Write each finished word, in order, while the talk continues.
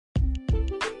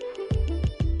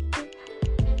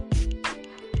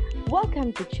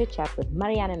Welcome to Chit Chat with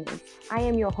Mariana Mintz. I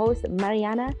am your host,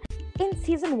 Mariana. In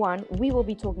season 1, we will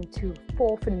be talking to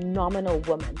 4 phenomenal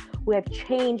women who have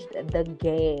changed the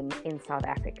game in South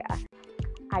Africa.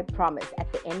 I promise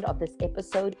at the end of this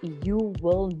episode, you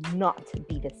will not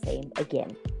be the same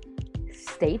again.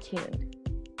 Stay tuned.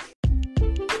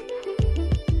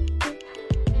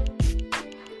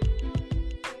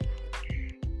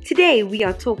 Today, we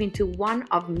are talking to one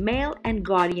of Mail and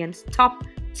Guardian's top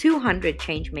 200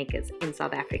 changemakers in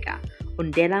South Africa,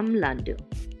 Ondela Mlandu.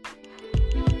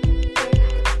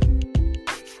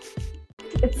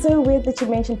 It's so weird that you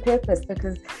mentioned purpose,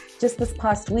 because just this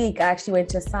past week, I actually went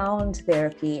to sound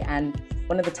therapy, and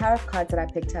one of the tarot cards that I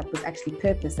picked up was actually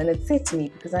purpose. And it said to me,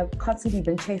 because I've constantly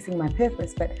been chasing my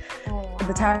purpose, but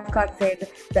the tarot card said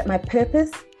that my purpose,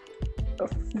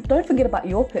 don't forget about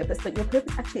your purpose, but your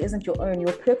purpose actually isn't your own.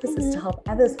 Your purpose is to help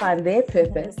others find their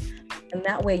purpose, and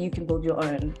that way you can build your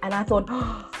own. And I thought,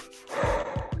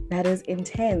 that is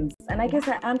intense. And I guess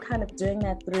I am kind of doing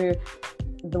that through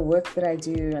the work that I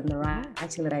do and the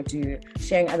writing that I do,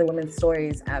 sharing other women's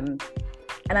stories. And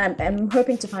I'm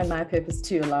hoping to find my purpose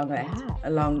too along as I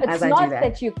do that. It's not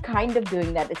that you're kind of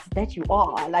doing that, it's that you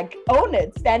are. Like, own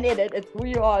it, stand in it, it's who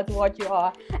you are, it's what you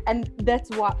are. And that's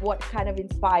what kind of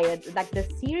inspired like the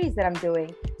series that I'm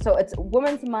doing. So it's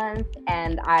Women's Month,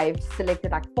 and I've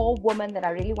selected like 4 women that I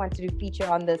really want to feature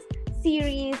on this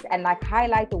series and like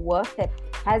highlight the work that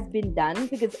has been done,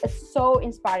 because it's so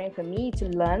inspiring for me to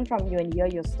learn from you and hear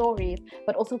your stories,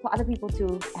 but also for other people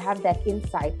to have that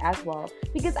insight as well.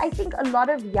 Because I think a lot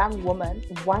of young women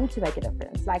want to make a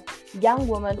difference. Like, young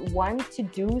women want to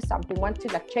do something, want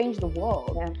to like change the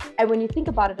world. Yeah. And when you think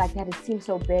about it like that, it seems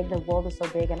so big, the world is so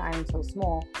big and I am so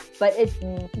small. But it's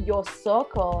your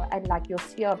circle and like your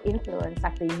sphere of influence,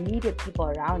 like the immediate people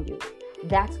around you.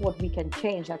 That's what we can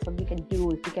change. That's what we can do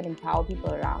if we can empower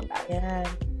people around us. Yeah,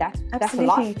 that's a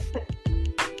lot.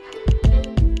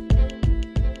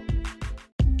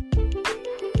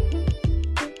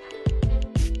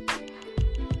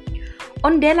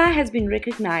 Ondela has been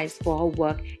recognized for her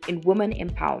work in women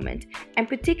empowerment and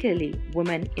particularly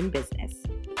women in business.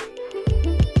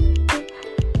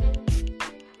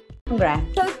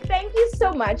 Congrats. So thank you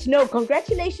so much. No,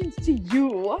 congratulations to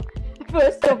you.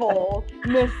 First of all,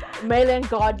 Miss Mail and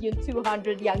Guardian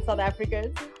 200 Young South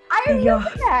Africans. I love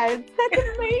that.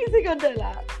 That's amazing,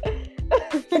 Ondela.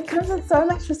 It comes with so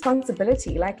much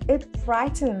responsibility. Like, it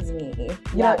frightens me.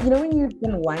 You know when you've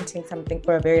been wanting something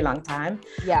for a very long time.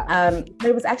 Yeah.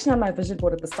 It was actually on my vision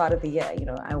board at the start of the year. You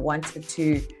know, I wanted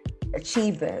to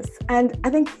achieve this, and I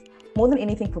think more than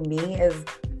anything for me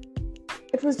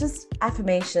it was just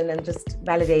affirmation and just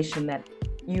validation that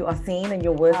you are seen and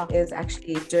your work is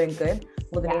actually doing good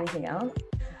more than anything else.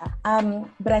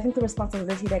 But I think the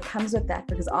responsibility that comes with that,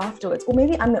 because afterwards, or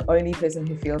maybe I'm the only person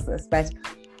who feels this, but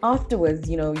afterwards,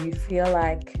 you know, you feel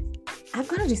like, I've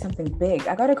got to do something big.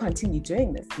 I got to continue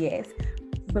doing this, yes.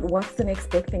 But what's the next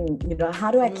big thing? You know,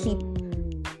 how do I keep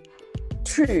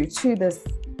true to this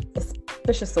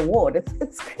auspicious award?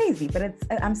 It's crazy, but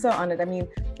I'm so honored. I mean,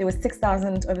 there was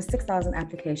over 6,000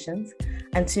 applications,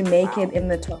 and to make it in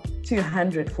the top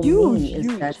 200 for me is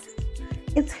just,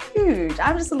 it's huge.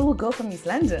 I'm just a little girl from East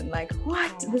London. Like,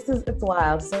 what? It's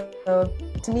wild. So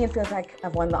to me, it feels like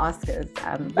I've won the Oscars.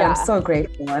 I'm so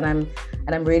grateful, and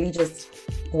I'm really just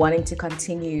wanting to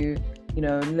continue, you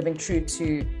know, living true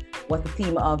to what the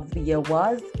theme of the year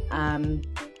was.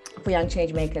 For young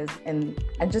change makers, and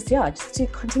just to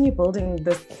continue building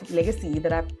this legacy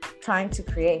that I'm trying to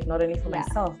create, not only for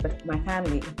myself but for my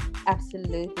family.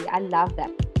 Absolutely, I love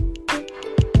that.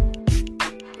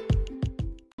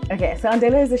 Okay, so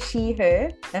Ondela is a she/her,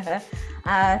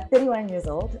 31 years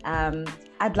old.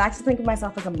 I'd like to think of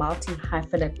myself as a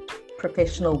multi-hyphenate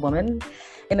professional woman,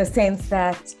 in a sense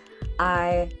that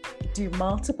I do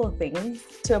multiple things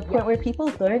to a point where people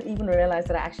don't even realize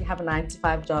that I actually have a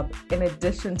 9-to-5 job in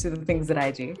addition to the things that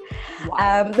I do.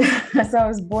 Wow. So I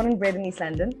was born and bred in East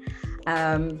London,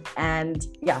 and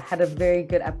had a very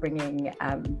good upbringing,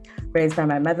 raised by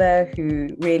my mother, who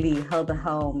really held the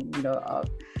helm, you know, of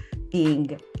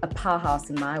being a powerhouse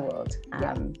in my world,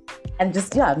 and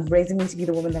just raising me to be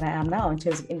the woman that I am now in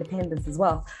terms of independence as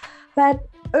well. But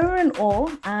over and all,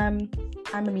 I'm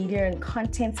a media and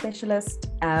content specialist.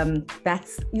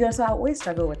 That's, you know, so I always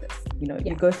struggle with this. You know,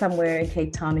 you go somewhere in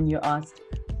Cape Town and you're asked,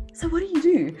 so what do you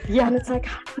do? Yeah. And it's like,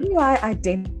 how do I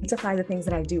identify the things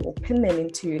that I do or pin them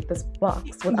into this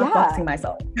box without boxing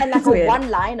myself? And like a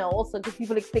one-liner also, because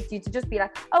people expect you to just be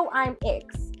like, oh, I'm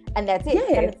X, and that's it.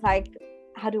 Yeah. And it's like,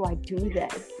 how do I do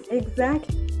that?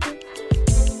 Exactly.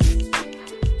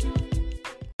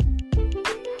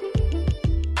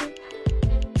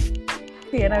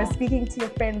 And I was speaking to a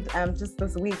friend just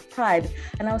this week, Pride,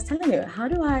 and I was telling her, how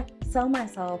do I sell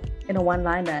myself in a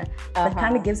one-liner that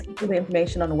kind of gives people the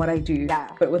information on what I do,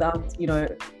 but without,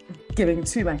 giving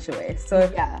too much away.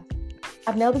 So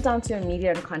I've nailed it down to a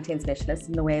media and content specialist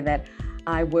in the way that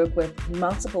I work with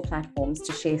multiple platforms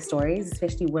to share stories,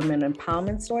 especially women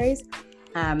empowerment stories.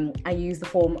 I use the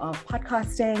form of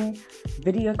podcasting,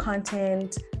 video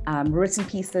content, written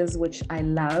pieces, which I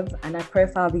love, and I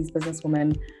profile these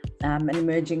businesswomen and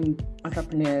emerging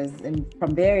entrepreneurs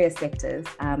from various sectors.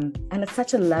 And it's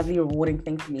such a lovely, rewarding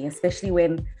thing for me, especially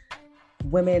when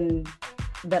women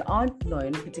that aren't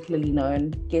known, particularly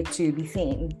known, get to be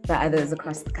seen by others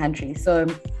across the country. So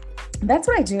that's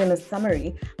what I do in a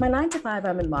summary. My 9 to 5,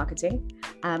 I'm in marketing,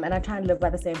 and I try and live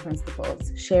by the same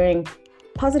principles, sharing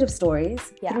positive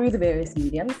stories through the various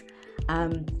mediums,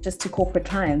 just to corporate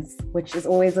clients, which is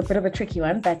always a bit of a tricky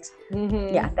one, but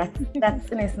that's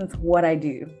in essence what I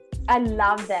do. I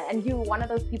love that. And you're one of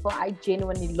those people I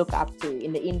genuinely look up to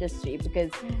in the industry,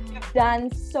 because you've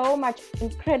done so much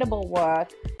incredible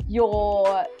work.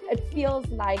 It feels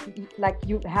like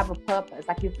you have a purpose,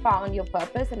 like you found your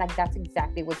purpose, and like that's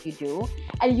exactly what you do.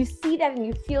 And you see that and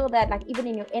you feel that, like even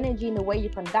in your energy, in the way you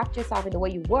conduct yourself, in the way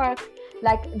you work,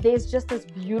 like there's just this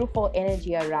beautiful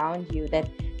energy around you that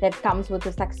comes with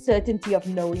this like certainty of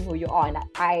knowing who you are. And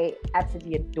I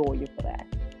absolutely adore you for that.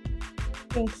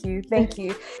 Thank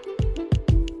you.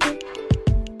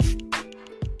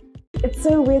 It's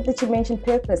so weird that you mentioned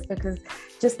purpose, because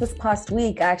just this past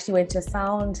week, I actually went to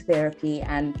sound therapy,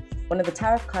 and one of the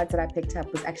tarot cards that I picked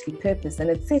up was actually purpose. And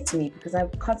it said to me, because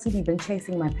I've constantly been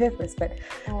chasing my purpose, but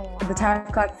the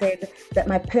tarot card said that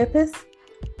my purpose,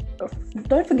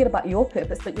 don't forget about your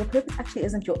purpose, but your purpose actually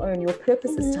isn't your own. Your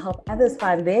purpose is to help others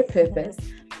find their purpose,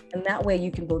 and that way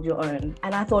you can build your own.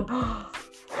 And I thought,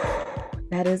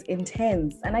 that is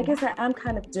intense. And I guess I'm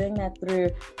kind of doing that through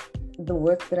the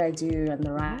work that I do and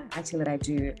the writing that I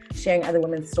do, sharing other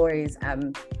women's stories.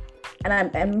 And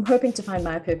I'm hoping to find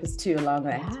my purpose too along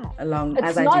as I do that.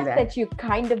 It's not that you're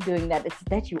kind of doing that, it's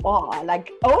that you are.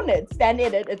 Like, own it, stand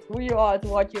in it, it's who you are, it's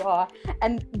what you are.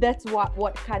 And that's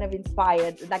what kind of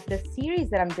inspired like the series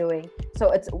that I'm doing.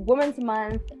 So it's Women's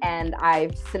Month, and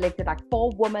I've selected like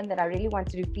 4 women that I really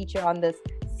wanted to feature on this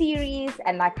series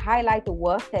and like highlight the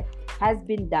work that has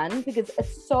been done, because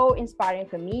it's so inspiring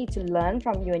for me to learn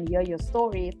from you and hear your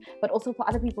stories, but also for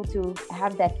other people to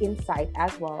have that insight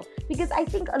as well. Because I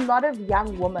think a lot of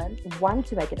young women want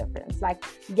to make a difference. Like,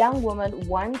 young women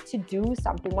want to do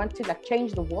something, want to like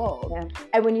change the world.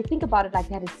 And when you think about it like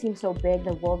that, it seems so big,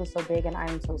 the world is so big and I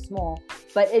am so small.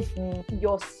 But it's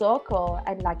your circle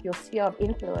and like your sphere of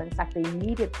influence, like the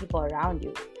immediate people around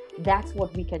you. That's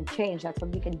what we can change. That's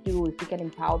what we can do if we can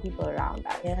empower people around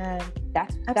us. Yeah,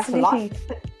 that's a lot.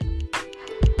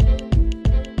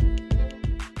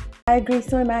 I agree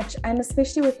so much. And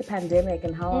especially with the pandemic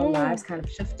and how our lives kind of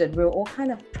shifted, we're all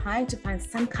kind of trying to find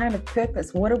some kind of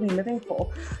purpose. What are we living for?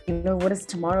 What is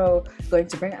tomorrow going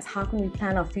to bring us? How can we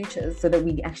plan our futures so that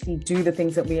we actually do the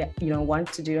things that we,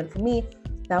 want to do? And for me,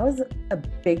 that was a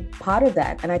big part of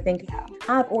that. And I think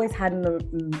I've always had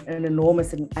an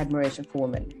enormous admiration for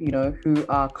women, who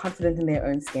are confident in their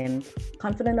own skin,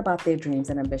 confident about their dreams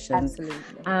and ambitions. Absolutely.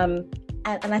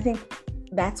 And I think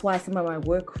that's why some of my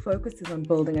work focuses on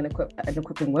building and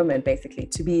equipping women, basically,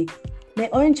 to be their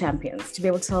own champions, to be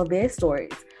able to tell their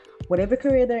stories, whatever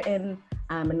career they're in,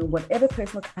 and whatever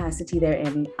personal capacity they're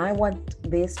in. I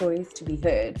want their stories to be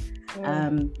heard.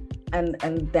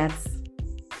 And that's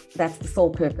the sole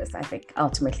purpose, I think,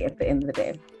 ultimately, at the end of the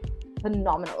day.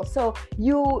 Phenomenal. So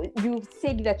you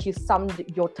said that you summed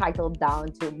your title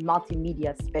down to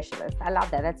multimedia specialist. I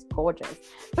love that. That's gorgeous.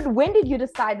 But when did you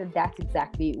decide that that's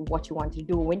exactly what you want to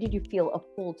do? When did you feel a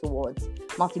pull towards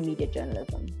multimedia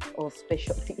journalism or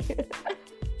specialty?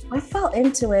 I fell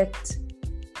into it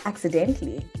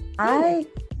accidentally. I'd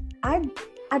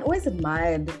always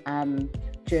admired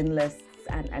journalists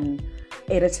and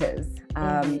editors.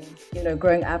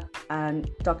 Growing up,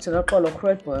 Dr. Nokolo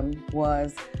Krootboom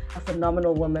was a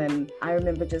phenomenal woman. I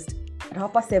remember just at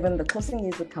 7:30, the closing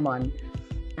news would come on,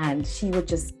 and she would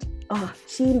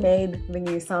she made the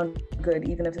news sound good,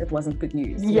 even if it wasn't good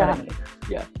news. You know what I mean?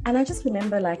 Yeah. And I just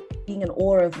remember like being in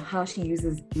awe of how she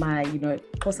uses my,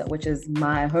 Xhosa, which is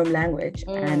my home language,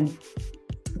 and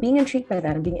being intrigued by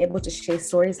that and being able to share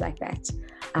stories like that.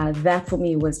 That for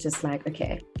me was just like,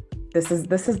 okay, this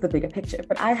is the bigger picture.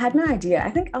 But I had no idea. I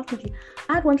think ultimately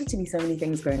I'd wanted to be so many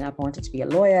things growing up. I wanted to be a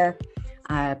lawyer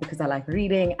because I like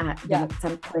reading. At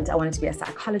some point I wanted to be a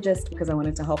psychologist because I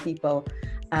wanted to help people.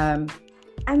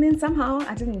 And then somehow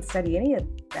I didn't study any of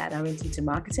that. I went into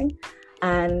marketing,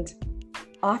 and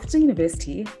after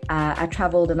university, I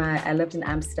traveled and I lived in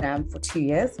Amsterdam for 2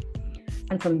 years.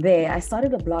 And from there, I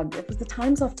started a blog. It was the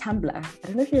Times of Tumblr. I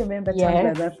don't know if you remember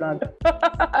Tumblr, that blog.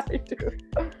 I do.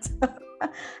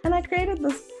 And I created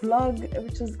this blog,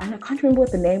 which was, and I can't remember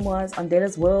what the name was,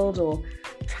 Ondela's World or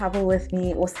Travel With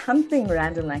Me or something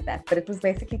random like that. But it was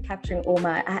basically capturing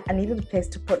I needed a place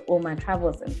to put all my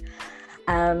travels in.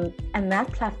 And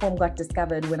that platform got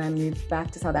discovered when I moved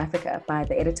back to South Africa by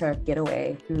the editor of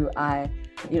Getaway, who I,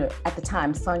 at the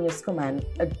time, Sonia Skuman,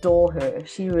 adore her.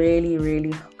 She really,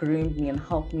 really groomed me and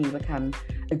helped me become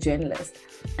a journalist.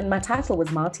 And my title was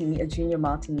a junior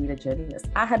multimedia journalist.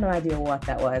 I had no idea what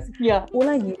that was. Yeah. All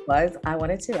I knew was I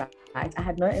wanted to write. I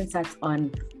had no insights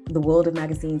on the world of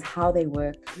magazines, how they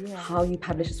work, how you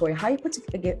publish a story, how you put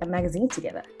a magazine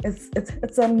together.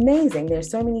 It's amazing. There's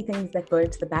so many things that go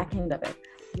into the back end of it.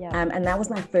 Yeah. And that was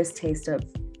my first taste of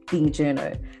being a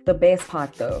journo. The best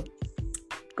part though,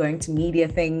 going to media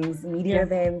things, media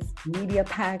events, media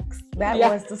packs, that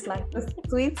was just like the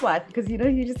sweet spot, because you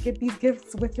just get these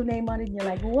gifts with your name on it and you're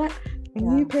like, what? A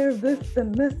new pair of this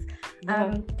and this.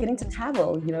 Getting to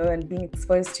travel, and being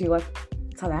exposed to what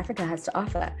South Africa has to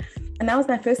offer. And that was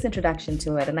my first introduction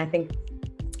to it. And I think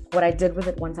what I did with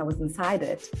it once I was inside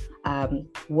it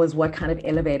was what kind of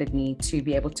elevated me to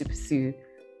be able to pursue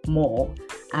more.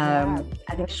 I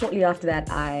think shortly after that,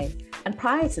 and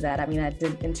prior to that, I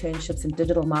did internships in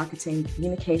digital marketing,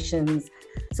 communications.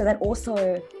 So that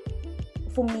also,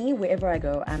 for me, wherever I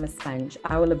go, I'm a sponge.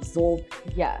 I will absorb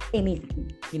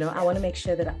anything. I want to make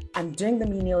sure that I'm doing the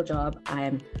menial job. I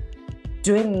am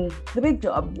doing the big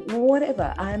job,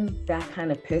 whatever. I'm that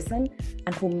kind of person.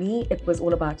 And for me, it was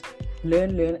all about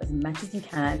learn as much as you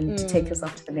can to take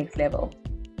yourself to the next level.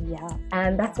 Yeah.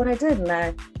 And that's what I did. And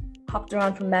I hopped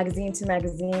around from magazine to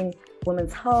magazine,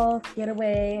 Women's Health,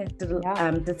 Getaway, did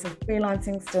some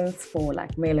freelancing stints for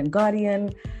like Mail and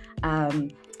Guardian,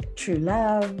 True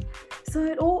Love. So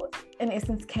it all, in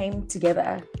essence, came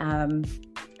together.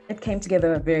 It came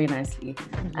together very nicely.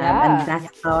 And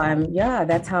that's how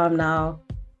I'm now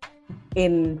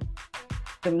in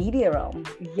the media realm.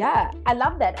 Yeah, I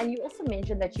love that. And you also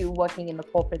mentioned that you're working in the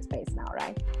corporate space now,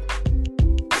 right?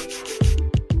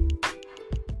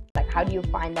 Like, how do you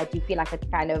find that? Do you feel like it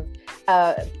kind of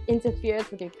interferes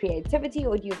with your creativity,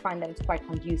 or do you find that it's quite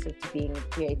conducive to being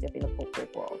creative in the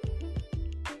corporate world?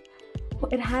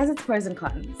 Well, it has its pros and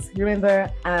cons. You remember,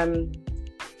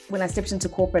 when I stepped into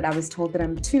corporate, I was told that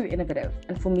I'm too innovative.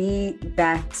 And for me,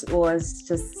 that was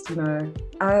just,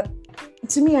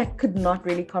 to me, I could not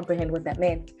really comprehend what that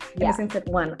meant. In the sense that,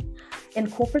 one, in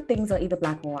corporate, things are either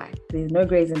black or white. There's no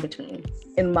grays in between.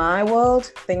 In my world,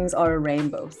 things are a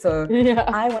rainbow. So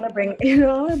I want to bring,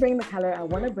 the color. I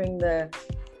want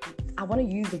to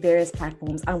use the various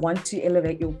platforms. I want to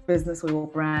elevate your business or your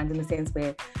brand in the sense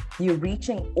where you're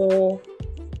reaching all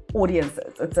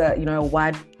audiences. It's a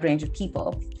wide range of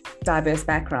people, diverse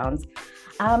backgrounds.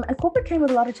 And corporate came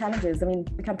with a lot of challenges.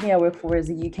 The company I work for is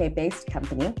a UK-based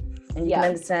company, and you can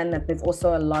understand that there's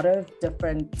also a lot of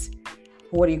different,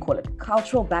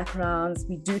 cultural backgrounds.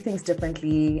 We do things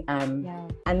differently, and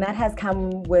that has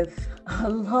come with a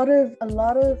lot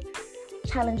of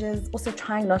challenges. Also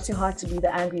trying not too hard to be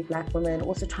the angry Black woman.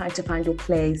 Also trying to find your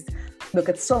place. Look,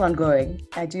 it's still ongoing.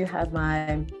 I do have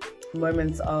my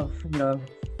moments of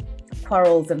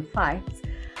quarrels and fights,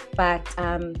 but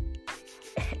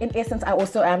in essence, I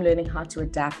also am learning how to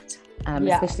adapt,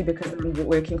 especially because I'm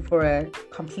working for a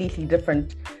completely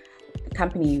different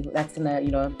company that's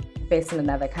based in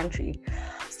another country.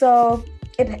 So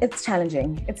it's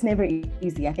challenging. It's never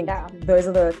easy. I think those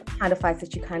are the kind of fights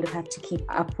that you kind of have to keep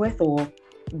up with or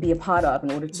be a part of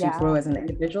in order to grow as an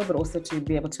individual, but also to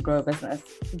be able to grow a business.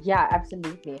 Yeah,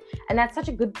 absolutely. And that's such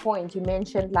a good point. You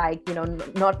mentioned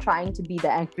not trying to be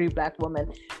the angry Black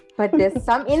woman, but there's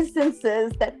some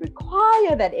instances that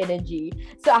require that energy.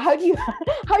 So how do you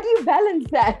balance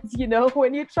that,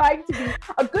 when you're trying to be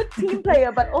a good team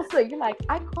player, but also you're like,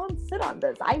 I can't sit on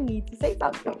this. I need to say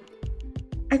something.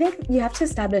 I think you have to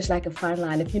establish a fine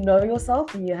line. If you know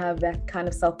yourself and you have that kind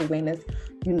of self-awareness,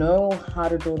 you know how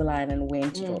to draw the line and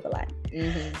when to draw the line.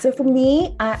 Mm-hmm. So for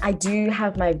me, I do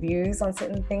have my views on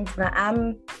certain things, but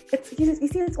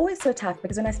it's always so tough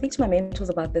because when I speak to my mentors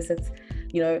about this, it's,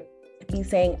 me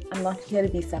saying, I'm not here to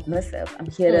be submissive. I'm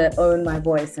here to own my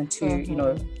voice and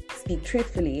to, speak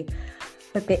truthfully.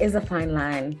 But there is a fine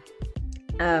line.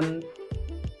 And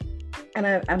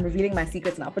I'm revealing my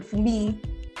secrets now. But for me,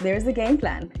 there is a game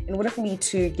plan. In order for me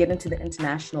to get into the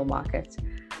international market,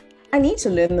 I need to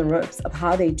learn the ropes of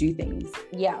how they do things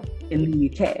in the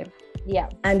UK. Yeah.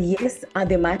 And yes,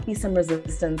 there might be some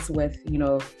resistance with,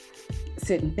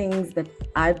 certain things that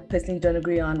I personally don't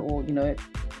agree on, or,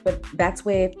 but that's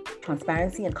where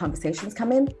transparency and conversations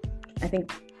come in. I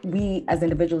think we as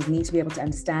individuals need to be able to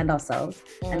understand ourselves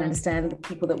and understand the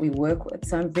people that we work with.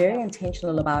 So I'm very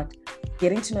intentional about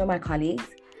getting to know my colleagues,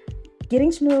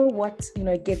 getting to know what,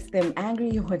 gets them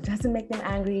angry, what doesn't make them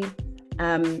angry,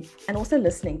 and also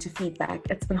listening to feedback.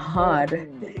 It's been hard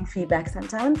getting feedback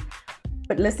sometimes,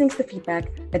 but listening to the feedback,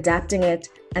 adapting it,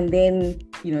 and then,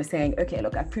 saying, okay,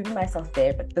 look, I've proven myself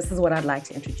there, but this is what I'd like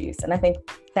to introduce. And I think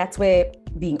that's where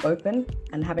being open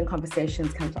and having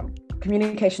conversations come from.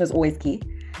 Communication is always key.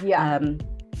 Yeah.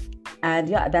 And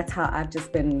yeah, that's how I've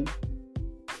just been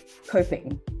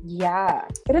coping. Yeah.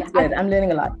 But it's good. I'm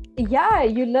learning a lot. Yeah,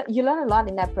 you learn a lot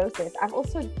in that process. I've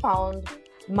also found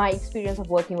my experience of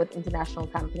working with international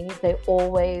companies, they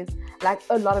always, like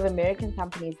a lot of American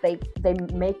companies, they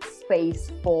make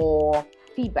space for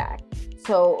feedback.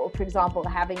 So, for example,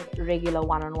 having regular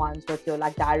one-on-ones with your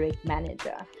direct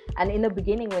manager. And in the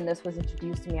beginning, when this was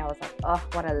introduced to me, I was like, oh,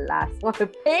 what a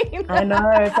pain. I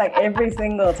know, it's like every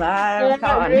single time.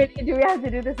 Yeah, really, do we have to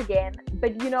do this again?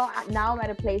 But now I'm at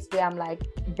a place where I'm like,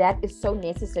 that is so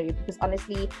necessary, because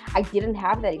honestly, I didn't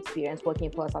have that experience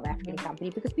working for a South African company,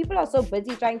 because people are so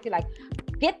busy trying to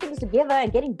get things together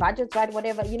and getting budgets right,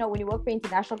 whatever. When you work for an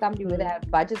international company where they have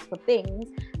budgets for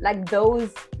things,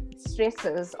 those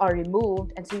stresses are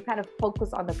removed, and so you kind of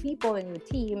focus on the people in your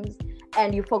teams,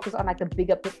 and you focus on the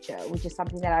bigger picture, which is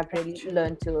something that I've really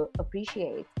learned to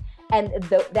appreciate. And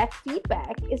that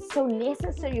feedback is so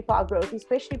necessary for our growth,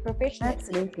 especially professionally.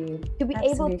 Absolutely. To be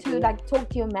able to talk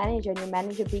to your manager, and your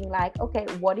manager being like, okay,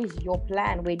 what is your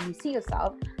plan? Where do you see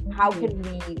yourself?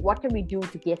 What can we do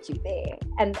to get you there?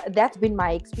 And that's been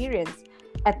my experience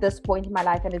at this point in my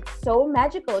life, and it's so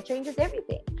magical. It changes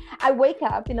everything. I wake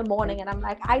up in the morning and I'm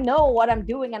like, I know what I'm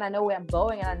doing, and I know where I'm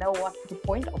going, and I know what the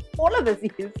point of all of this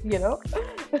is,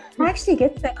 I actually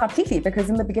get that completely, because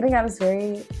in the beginning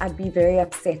I'd be very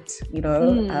upset,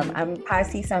 I'm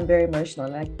Pisces, so I'm very emotional,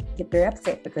 and I get very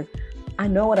upset because I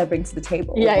know what I bring to the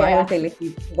table. Why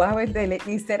won't they let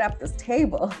me set up this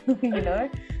table?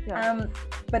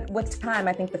 But with time,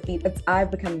 I think I've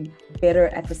become better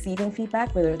at receiving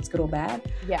feedback, whether it's good or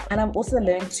bad. Yeah. And I've also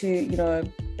learned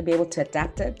to, be able to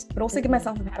adapt it, but also give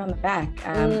myself a pat on the back.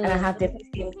 And I have definitely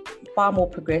seen far more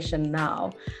progression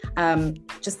now.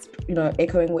 Just,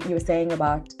 echoing what you were saying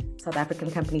about South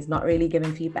African companies not really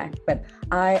giving feedback, but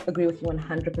I agree with you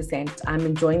 100%. I'm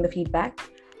enjoying the feedback.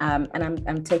 And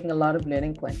I'm taking a lot of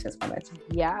learning pointers from it.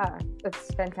 Yeah,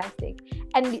 that's fantastic.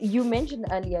 And you mentioned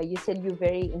earlier, you said you're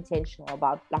very intentional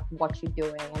about what you're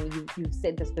doing, and you've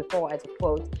said this before as a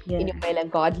quote in your Mail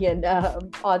and Guardian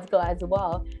article as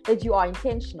well, that you are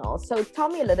intentional. So tell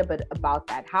me a little bit about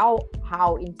that. How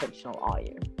intentional are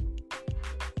you?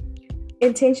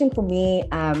 Intention for me,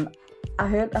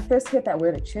 I first heard that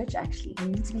word at church, actually. You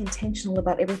need to be intentional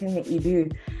about everything that you do.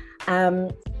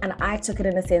 And I took it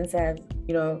in a sense of,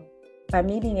 by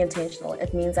me being intentional,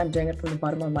 it means I'm doing it from the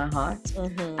bottom of my heart.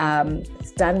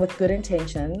 It's done with good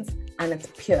intentions, and it's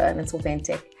pure and it's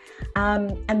authentic.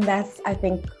 And that's, I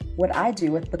think, what I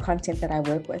do with the content that I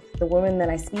work with, the women that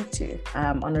I speak to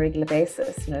on a regular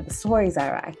basis, the stories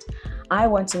I write. I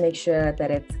want to make sure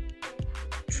that it's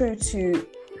true to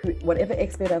whatever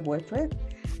expert I've worked with.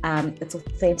 It's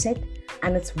authentic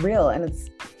and it's real, and it's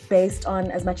based on,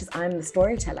 as much as I'm the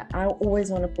storyteller, I always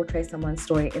want to portray someone's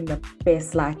story in the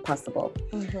best light possible.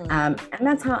 And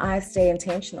that's how I stay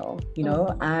intentional.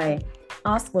 I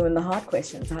ask women the hard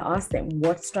questions. I ask them,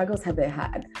 what struggles have they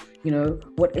had?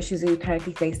 What issues are you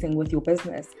currently facing with your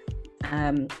business?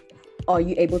 Are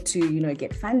you able to,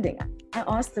 get funding? I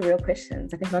ask the real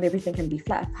questions. I think not everything can be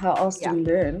fluff. How else do we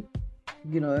learn?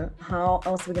 How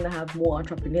else are we going to have more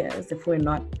entrepreneurs if we're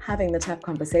not having the tough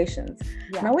conversations?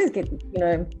 And I always get,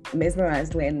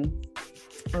 mesmerized when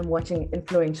I'm watching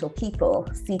influential people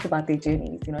speak about their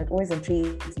journeys. It always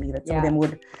intrigues me that some of them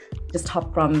would just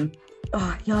hop from,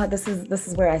 this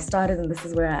is where I started and this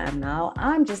is where I am now.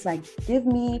 I'm just like, give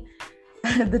me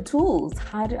the tools.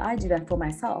 How do I do that for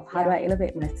myself? How do I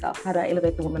elevate myself? How do I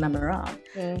elevate the woman I'm around?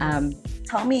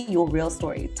 Tell me your real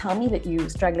story. Tell me that you were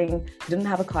struggling, you didn't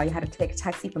have a car, you had to take a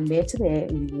taxi from there to there,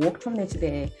 you walked from there to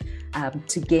there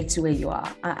to get to where you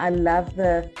are. I love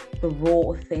the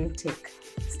raw, authentic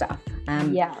stuff.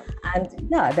 And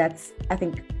that's, I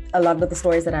think a lot of the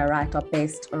stories that I write are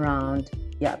based around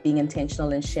being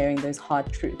intentional and sharing those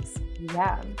hard truths.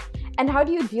 And how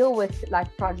do you deal with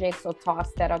projects or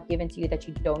tasks that are given to you that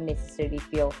you don't necessarily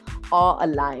feel are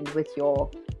aligned with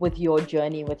your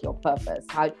journey, with your purpose?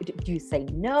 How do you say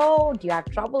no? Do you have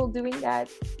trouble doing that?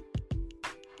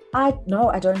 I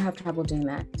don't have trouble doing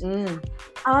that.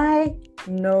 I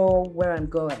know where I'm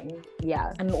going.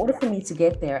 Yeah. And in order for me to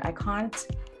get there, I can't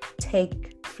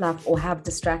take fluff or have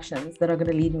distractions that are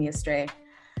going to lead me astray.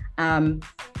 I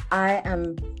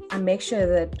make sure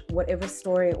that whatever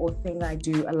story or thing I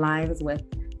do aligns with,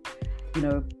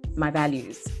 my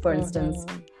values. For instance,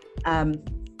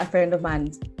 a friend of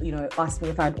mine, asked me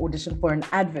if I'd auditioned for an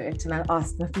advert, and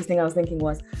the first thing I was thinking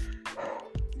was,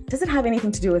 does it have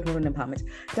anything to do with women empowerment?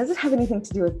 Does it have anything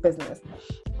to do with business?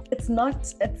 It's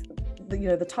not.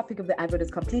 The topic of the advert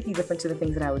is completely different to the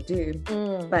things that I would do.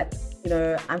 But,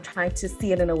 I'm trying to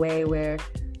see it in a way where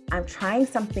I'm trying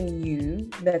something new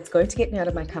that's going to get me out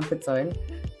of my comfort zone,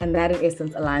 and that in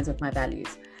essence aligns with my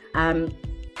values.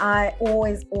 I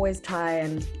always try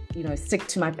and, stick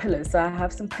to my pillars. So I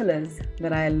have some pillars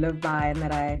that I live by and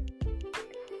that I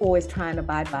always try and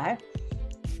abide by.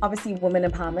 Obviously, women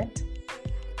empowerment,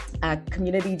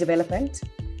 community development,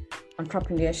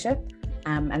 entrepreneurship,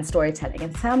 and storytelling.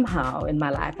 And somehow in my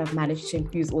life, I've managed to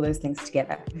infuse all those things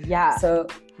together. Yeah. So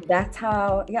that's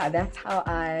how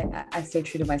I stay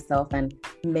true to myself and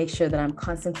make sure that I'm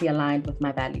constantly aligned with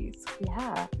my values.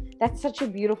 Yeah. That's such a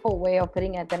beautiful way of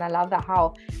putting it. And I love that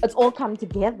how it's all come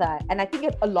together. And I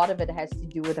think a lot of it has to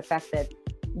do with the fact that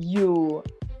you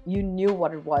knew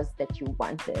what it was that you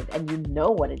wanted, and you know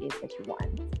what it is that you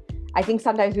want. I think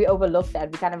sometimes we overlook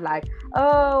that. We kind of like,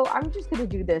 oh, I'm just going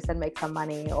to do this and make some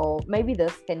money, or maybe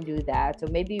this can do that, or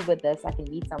maybe with this I can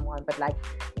meet someone. But like,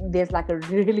 there's like a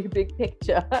really big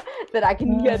picture that I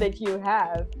can hear that you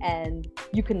have, and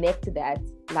you connect to that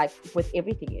like with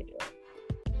everything you do.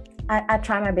 I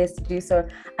try my best to do so,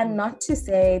 and not to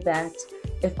say that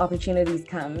if opportunities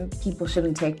come, people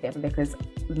shouldn't take them, because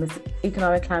in this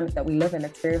economic climate that we live in,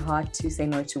 it's very hard to say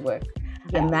no to work.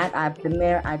 Yeah. And that I've been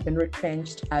there, I've been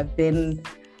retrenched, I've been,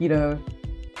 to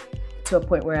a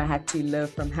point where I had to live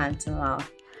from hand to mouth.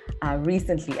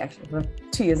 Recently, actually,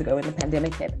 2 years ago when the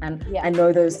pandemic hit, and I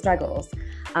know those struggles.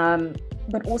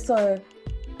 But also,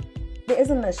 there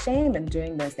isn't a shame in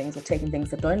doing those things or taking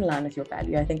things that don't align with your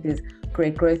value. I think there's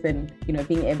great growth in,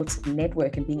 being able to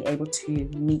network and being able to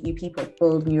meet new people,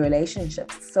 build new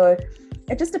relationships. So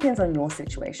it just depends on your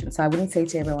situation. So I wouldn't say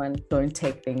to everyone, don't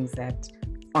take things that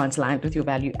aren't aligned with your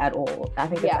value at all. I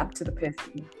think it's up to the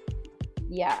person.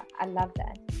 Yeah, I love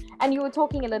that. And you were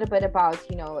talking a little bit about,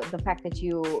 the fact that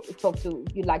you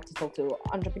like to talk to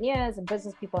entrepreneurs and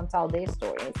business people and tell their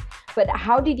stories. But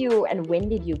how did you and when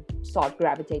did you start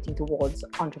gravitating towards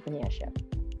entrepreneurship?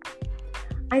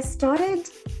 I started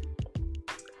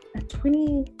in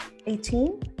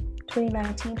 2018.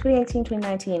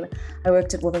 I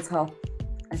worked at Women's Health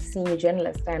as a senior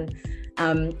journalist, and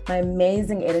my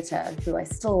amazing editor, who I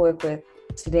still work with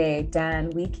today, Dan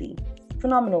Wheatley,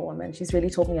 phenomenal woman. She's really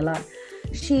taught me a lot.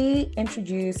 She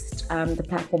introduced the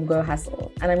platform Go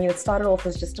Hustle. And it started off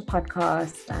as just a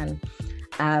podcast. And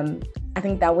I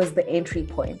think that was the entry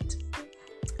point.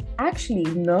 Actually,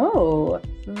 no.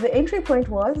 The entry point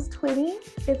was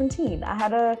 2017. I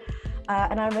had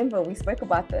and I remember we spoke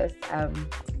about this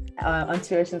on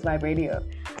Two Oceans Vibe Radio.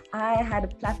 I had a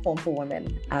platform for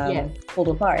women called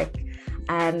Authoric.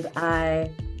 And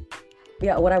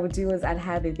what I would do is I'd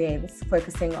have events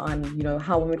focusing on,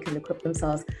 how women can equip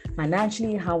themselves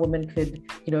financially, how women could,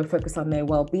 focus on their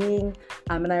well-being.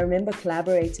 And I remember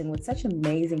collaborating with such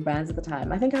amazing brands at the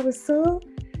time. I think I was so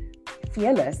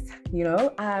fearless,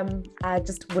 I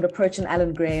just would approach an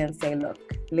Alan Gray and say, look,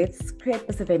 let's create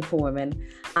this event for women.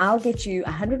 I'll get you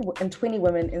 120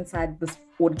 women inside this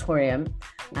auditorium,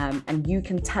 and you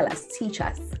can teach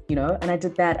us, and I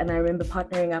did that. And I remember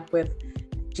partnering up with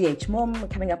GH Mom,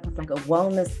 coming up with like a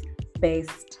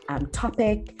wellness-based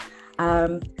topic.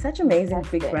 Such amazing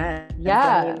big brands.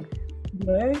 Yeah.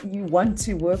 You want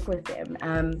to work with them.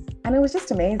 And it was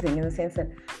just amazing in the sense that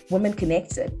women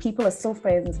connected. People are still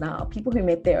friends now. People who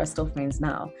met there are still friends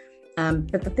now.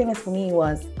 But the thing is, for me,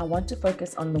 was I want to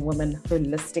focus on the woman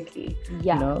holistically.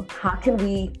 Yeah. How can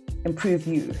we improve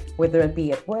you, whether it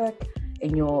be at work,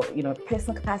 in your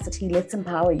personal capacity? Let's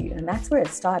empower you. And that's where it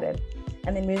started.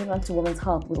 And then moving on to women's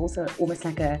health was also almost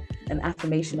like an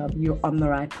affirmation of you're on the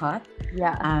right path.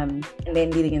 Yeah. And then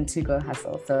leading into Go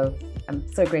Hustle. So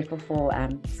I'm so grateful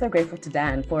to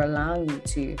Dan for allowing me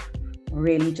to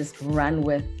really just run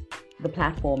with the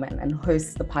platform and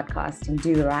host the podcast and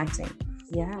do the writing.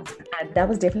 Yeah. And that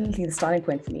was definitely the starting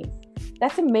point for me.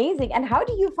 That's amazing. And how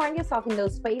do you find yourself in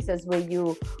those spaces where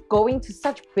you go into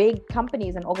such big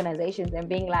companies and organizations and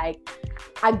being like,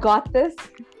 I got this,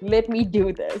 let me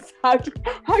do this? How do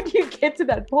you get to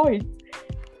that point?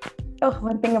 Oh,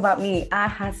 one thing about me, I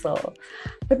hustle.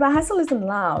 But my hustle isn't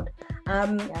loud.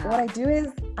 What I do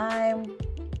is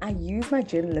I use my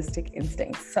journalistic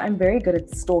instincts. So I'm very good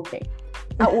at stalking.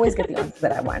 I always get the answers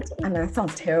that I want. And that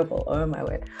sounds terrible, oh my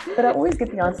word. But I always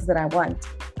get the answers that I want.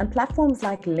 And platforms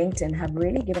like LinkedIn have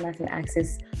really given us an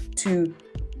access to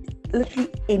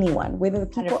literally anyone. Whether the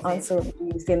people 100%. Answer or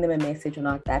you send them a message or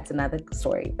not, that's another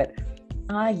story. But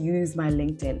I use my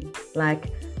LinkedIn.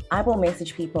 Like, I will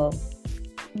message people.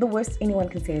 The worst anyone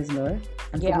can say is no.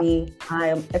 And for me,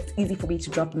 it's easy for me to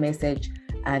drop a message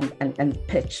and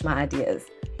pitch my ideas.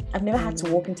 I've never had to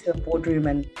walk into a boardroom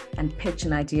and pitch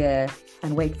an idea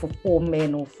and wait for 4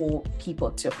 men or 4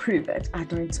 people to approve it. I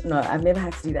don't know. I've never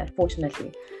had to do that,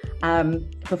 fortunately.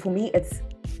 But for me, it's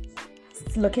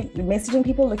messaging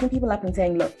people, looking people up and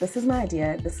saying, look, this is my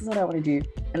idea. This is what I want to do.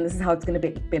 And this is how it's going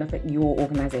to benefit your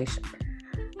organization.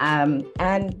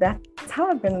 And that's how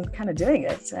I've been kind of doing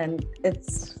it. And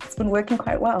it's been working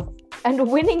quite well. And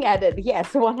winning at it.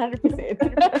 Yes,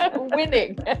 100%.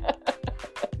 Winning.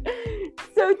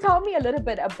 So tell me a little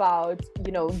bit about,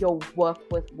 your work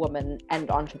with women and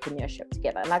entrepreneurship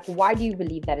together. Like, why do you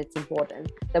believe that it's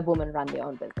important that women run their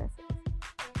own businesses?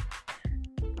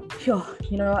 Sure.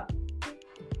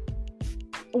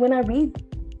 When I read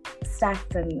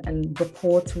stats and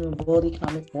reports from the World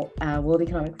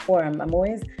Economic Forum, I'm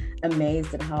always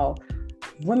amazed at how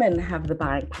women have the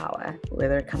buying power,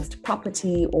 whether it comes to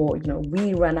property or,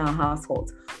 we run our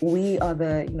households. We are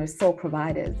the, sole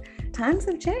providers. Times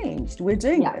have changed. We're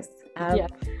doing this.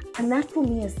 And that for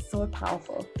me is so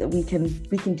powerful that we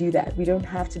can do that. We don't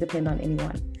have to depend on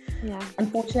anyone. Yeah.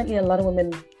 Unfortunately, a lot of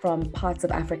women from parts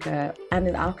of Africa and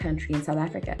in our country, in South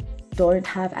Africa, don't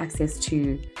have access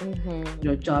to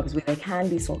jobs where they can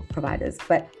be sole providers.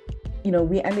 But,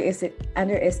 we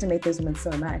underestimate those women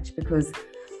so much because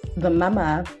the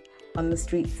mama on the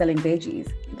street selling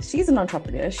veggies, she's an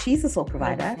entrepreneur, she's a sole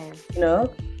provider,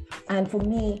 And for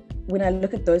me, when I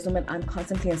look at those women, I'm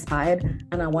constantly inspired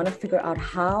and I want to figure out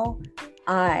how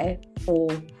I, or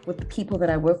with the people that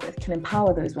I work with, can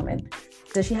empower those women.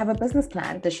 Does she have a business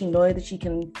plan? Does she know that she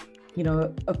can,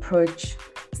 approach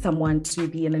someone to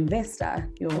be an investor?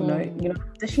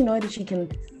 Does she know that she can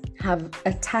have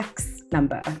a tax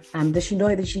number? Does she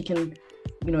know that she can,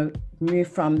 move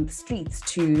from the streets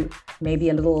to maybe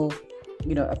a little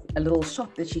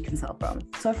shop that she can sell from?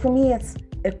 So for me, it's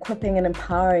equipping and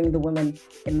empowering the women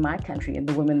in my country and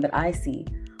the women that I see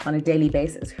on a daily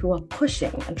basis who are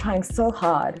pushing and trying so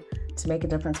hard to make a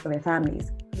difference for their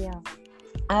families.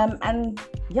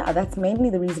 That's mainly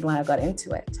the reason why I got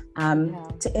into it,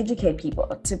 to educate people,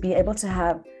 to be able to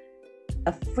have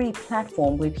a free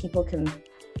platform where people can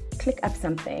click up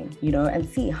something, and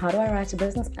see, how do I write a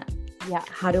business plan?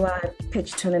 How do I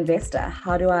pitch to an investor?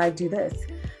 How do I do this?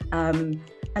 And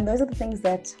those are the things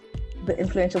that the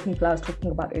influential people I was talking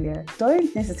about earlier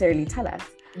don't necessarily tell us.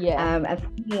 And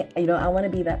for me, I want to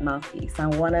be that mouthpiece. I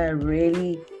want to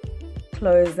really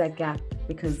close that gap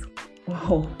because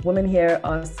women here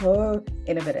are so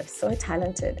innovative, so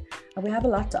talented, and we have a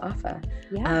lot to offer.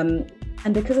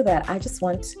 And because of that, I just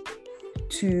want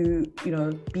to,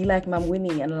 be like Mam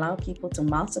Winnie and allow people to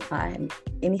multiply in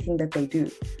anything that they do.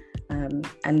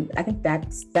 And I think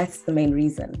that's the main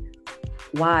reason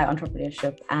why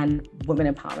entrepreneurship and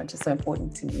women empowerment is so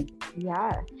important to me.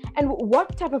 And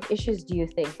what type of issues do you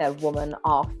think that women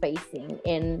are facing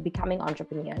in becoming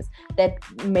entrepreneurs that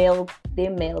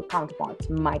their male counterparts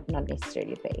might not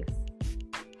necessarily face?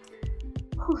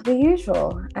 The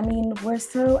usual. I mean, we're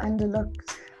so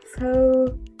underlooked,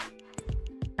 so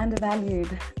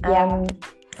undervalued,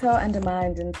 so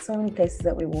undermined in so many places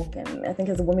that we walk in. I think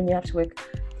as a woman, you have to work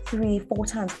 3-4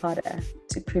 times harder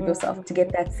to prove yourself, to get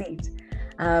that seat.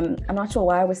 I'm not sure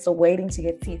why we're still waiting to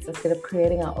get seats instead of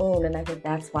creating our own, and I think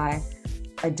that's why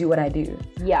I do what I do.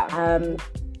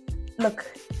 Look,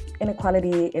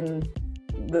 inequality in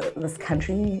this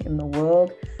country, in the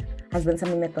world, has been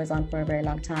something that goes on for a very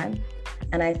long time,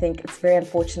 and I think it's very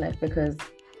unfortunate because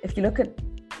if you look at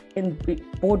in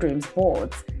boardrooms,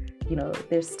 boards,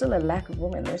 there's still a lack of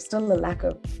women, there's still a lack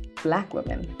of Black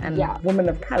women and women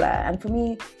of color, and for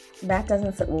me, that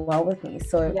doesn't sit well with me.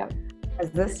 So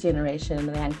as this generation,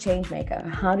 the young change maker,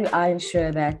 how do I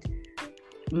ensure that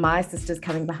my sisters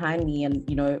coming behind me and,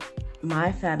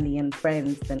 my family and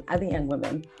friends and other young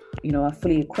women, are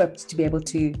fully equipped to be able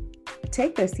to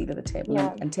take their seat at the table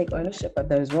and take ownership of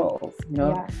those roles?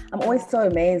 I'm always so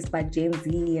amazed by Gen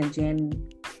Z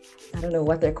and I don't know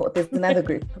what they're called. There's another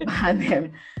group behind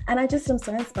them. And I just am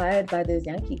so inspired by those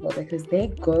young people because they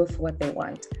go for what they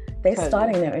want. They're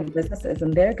starting their own businesses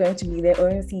and they're going to be their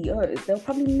own CEOs. They'll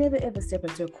probably never ever step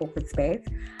into a corporate space.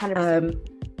 100%.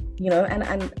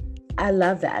 And I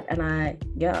love that. And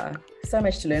so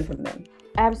much to learn from them.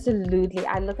 Absolutely.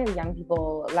 I look at young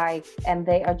people like, and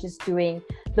they are just doing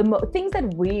the things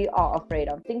that we are afraid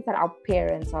of, things that our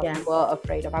parents were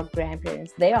afraid of, our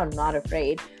grandparents. They are not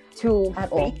afraid to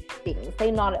fake things.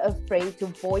 They're not afraid to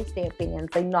voice their opinions.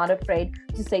 They're not afraid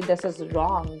to say, this is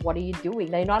wrong. What are you doing?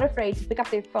 They're not afraid to pick up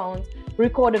their phones,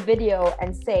 record a video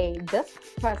and say, this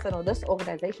person or this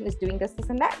organization is doing this, this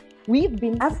and that. We've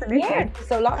been scared for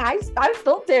so long. I'm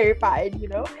still terrified, you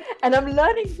know, and I'm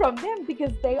learning from them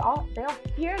because they are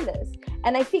fearless.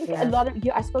 And I think a lot of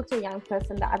you, I spoke to a young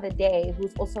person the other day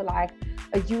who's also like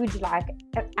a huge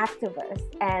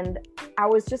activist, and I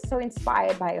was just so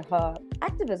inspired by her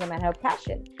activism and her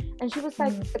passion. And she was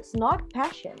like, it's not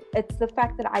passion, it's the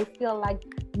fact that I feel like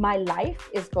my life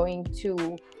is going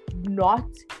to not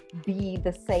be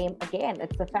the same again.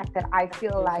 It's the fact that I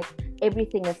feel like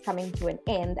everything is coming to an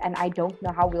end and I don't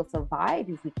know how we'll survive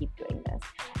if we keep doing this.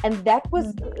 And that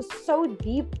was so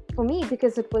deep for me,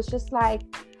 because it was just like,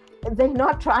 they're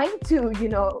not trying to, you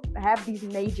know, have these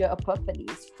major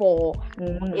epiphanies for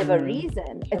whatever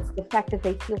reason. It's the fact that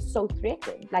they feel so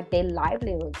threatened, like their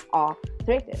livelihoods are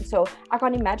threatened. So I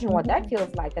can't imagine what that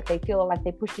feels like, that they feel like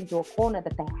they're pushed into a corner,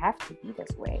 that they have to be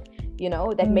this way, you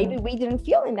know, that maybe we didn't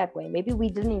feel in that way. Maybe we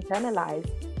didn't internalize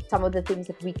some of the things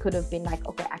that we could have been like,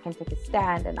 okay, I can take a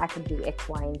stand and I can do X,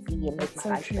 Y, and Z and make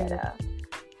my life better.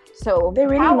 So they're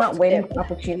really not waiting for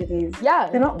opportunities. Yeah.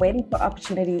 They're not waiting for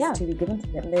opportunities to be given to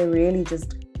them. They're really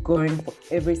just going for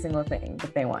every single thing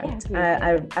that they want.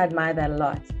 I admire that a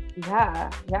lot. Yeah.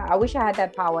 I wish I had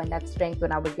that power and that strength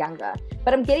when I was younger,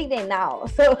 but I'm getting there now,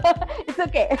 so it's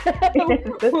okay.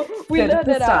 We learn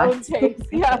at our own pace.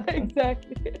 Yeah,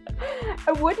 exactly.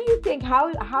 What do you think?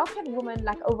 How can women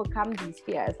like overcome these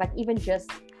fears? Like even just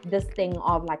this thing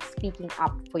of like speaking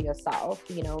up for yourself,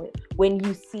 you know, when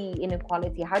you see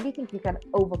inequality, how do you think you can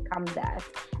overcome that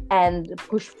and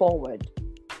push forward?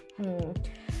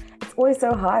 It's always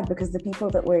so hard because the people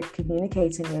that we're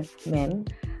communicating with, men,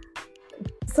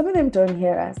 some of them don't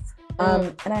hear us.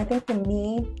 And I think for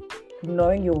me,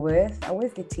 knowing your worth, I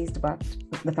always get teased about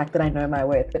the fact that I know my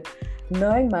worth, but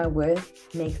knowing my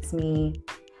worth makes me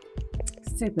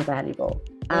super valuable,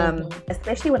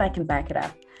 especially when I can back it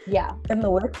up. Yeah. In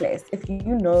the workplace, if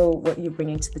you know what you're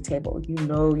bringing to the table, you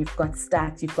know you've got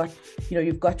stats, you've got your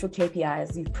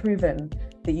KPIs, you've proven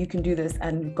that you can do this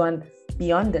and you've gone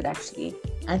beyond it actually.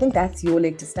 I think that's your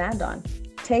leg to stand on.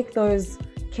 Take those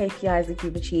KPIs that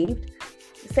you've achieved,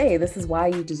 say this is why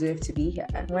you deserve to be here.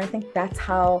 And I think that's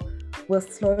how we'll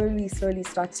slowly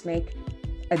start to make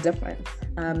a difference.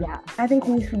 I think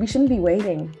we shouldn't be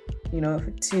waiting, you know,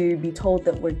 to be told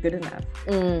that we're good enough.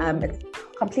 It's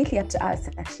completely up to us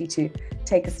actually to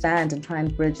take a stand and try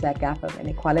and bridge that gap of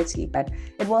inequality, but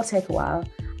it will take a while.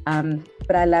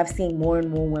 But I love seeing more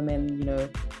and more women, you know,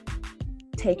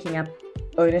 taking up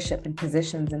ownership and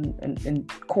positions in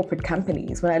corporate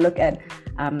companies. When I look at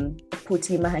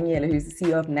Puti Mahanyela, who's the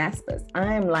CEO of Naspers,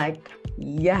 I'm like,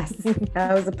 yes,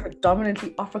 that was a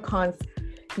predominantly Afrikaans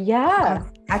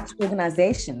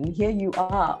organization. Here you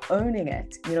are owning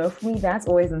it. You know, for me, that's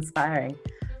always inspiring.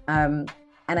 And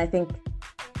I think,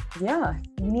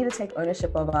 we need to take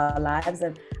ownership of our lives.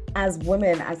 And as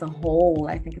women as a whole,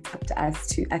 I think it's up to us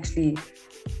to actually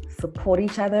support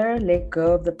each other, let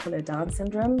go of the pull her down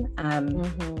syndrome,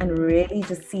 and really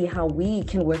just see how we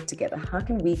can work together. How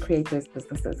can we create those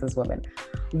businesses as women?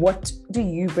 What do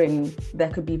you bring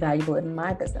that could be valuable in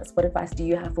my business? What advice do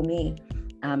you have for me?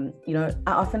 You know,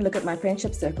 I often look at my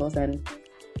friendship circles and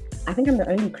I think I'm the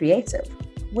only creative,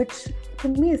 which for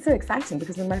me is so exciting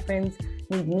because when my friends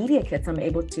need media kits, I'm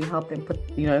able to help them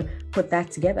put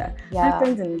that together. I have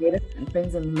friends in medicine,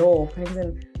 friends in law, friends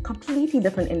in completely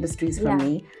different industries from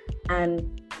me,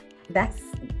 and that's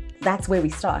where we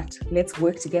start. Let's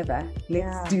work together.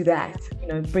 Let's do that. You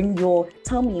know,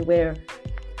 tell me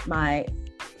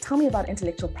about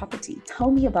intellectual property.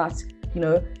 Tell me about, you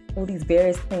know, all these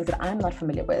various things that I'm not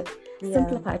familiar with.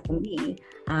 Simplify it for me,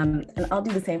 and I'll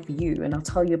do the same for you. And I'll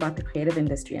tell you about the creative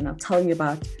industry, and I'll tell you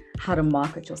about how to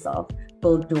market yourself,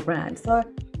 build your brand. So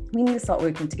we need to start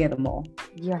working together more.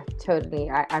 Yeah, totally.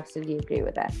 I absolutely agree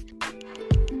with that.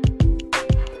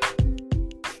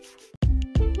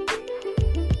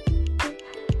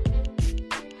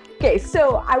 Okay,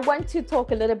 so I want to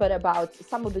talk a little bit about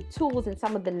some of the tools and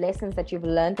some of the lessons that you've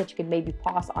learned that you can maybe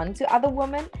pass on to other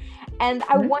women. And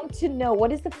I want to know,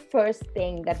 what is the first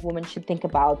thing that women should think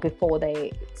about before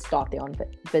they start their own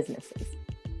businesses?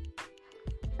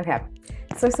 Okay,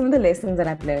 so some of the lessons that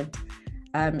I've learned,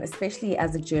 especially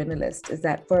as a journalist, is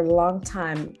that for a long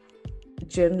time,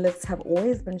 journalists have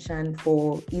always been shunned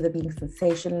for either being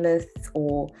sensationalists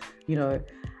or, you know,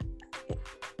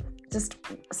 just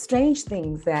strange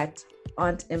things that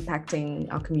aren't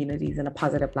impacting our communities in a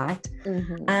positive light.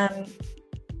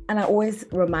 And I always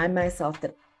remind myself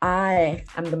that I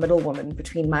am the middle woman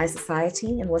between my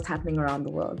society and what's happening around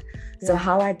the world. So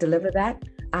how I deliver that,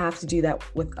 I have to do that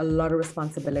with a lot of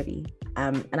responsibility.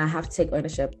 And I have to take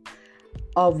ownership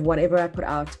of whatever I put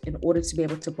out in order to be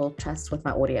able to build trust with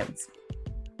my audience.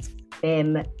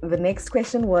 Then the next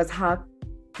question was, how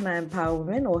can I empower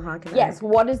women, or how can I...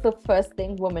 what is the first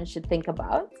thing women should think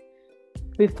about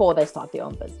before they start their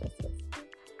own businesses?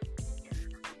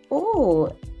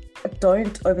 Oh,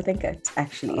 don't overthink it,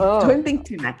 actually. Don't think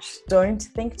too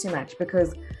much,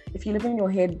 because if you live in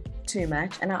your head too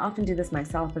much, and I often do this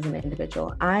myself as an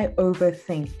individual, I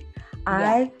overthink.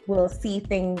 I will see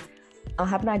things, I'll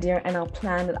have an idea and I'll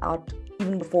plan it out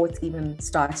even before it's even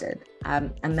started.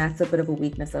 And that's a bit of a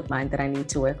weakness of mine that I need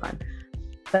to work on.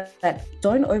 But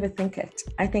don't overthink it.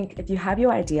 I think if you have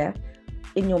your idea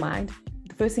in your mind,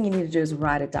 the first thing you need to do is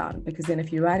write it down, because then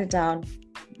if you write it down,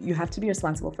 you have to be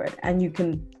responsible for it and you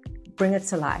can bring it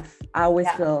to life. I always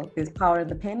feel there's power in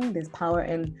the pen, there's power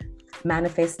in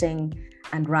manifesting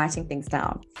and writing things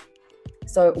down.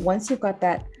 So once you've got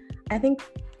that, I think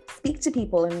speak to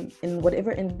people in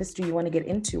whatever industry you want to get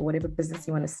into, whatever business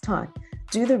you want to start.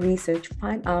 Do the research,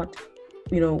 find out,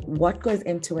 what goes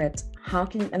into it,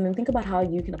 and then think about how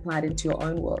you can apply it into your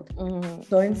own world.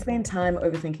 Don't spend time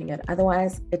overthinking it.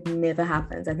 Otherwise, it never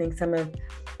happens. I think some of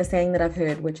the saying that I've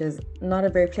heard, which is not a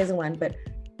very pleasant one, but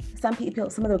some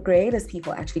of the greatest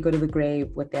people actually go to the grave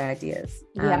with their ideas.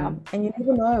 And you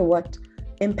never know what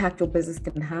impact your business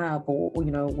can have, or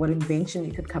what invention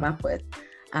you could come up with.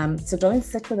 So don't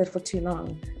sit with it for too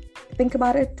long. Think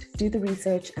about it, do the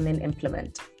research, and then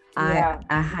implement. I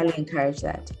highly encourage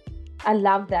that. I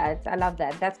love that.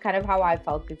 That's kind of how I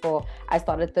felt before I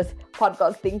started this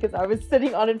podcast thing, because I was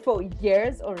sitting on it for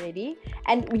years already.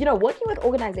 And, working with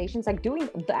organizations, like doing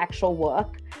the actual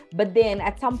work. But then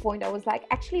at some point I was like,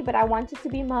 actually, but I want it to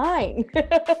be mine.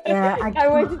 I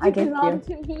want it to belong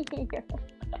to me.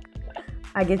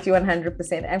 I get you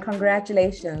 100%. And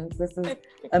congratulations. This is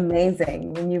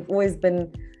amazing. And you've always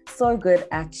been so good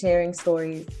at sharing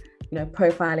stories,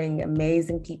 profiling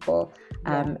amazing people,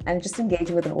 and just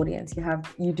engaging with an audience.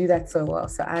 You do that so well.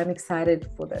 So I'm excited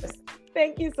for this.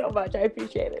 Thank you so much. I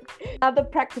appreciate it. Another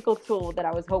practical tool that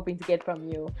I was hoping to get from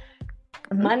you.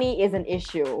 Money is an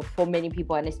issue for many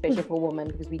people, and especially for women,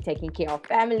 because we're taking care of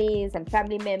families and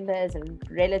family members and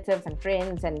relatives and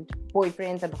friends and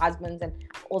boyfriends and husbands and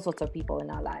all sorts of people in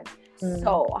our lives.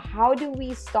 So how do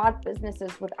we start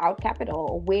businesses without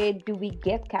capital? Where do we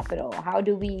get capital? How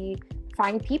do we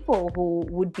find people who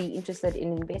would be interested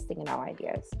in investing in our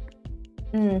ideas?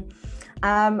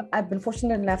 I've been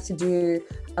fortunate enough to do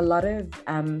a lot of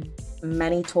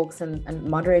money talks and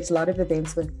moderate a lot of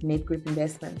events with Net Group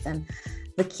Investments. And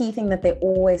the key thing that they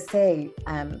always say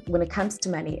when it comes to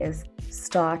money is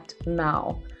start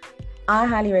now. I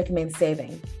highly recommend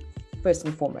saving first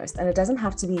and foremost. And it doesn't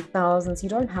have to be thousands. You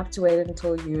don't have to wait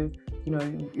until you've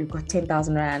got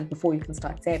 10,000 Rand before you can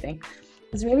start saving.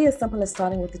 It's really as simple as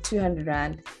starting with the 200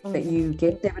 Rand that you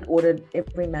get debit ordered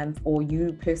every month, or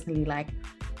you personally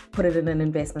put it in an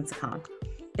investments account.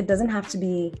 It doesn't have to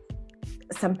be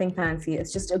something fancy.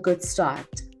 It's just a good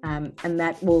start. And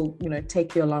that will,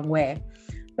 take you a long way.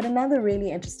 But another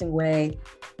really interesting way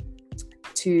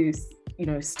to,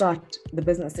 start the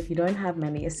business if you don't have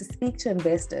money is to speak to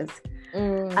investors.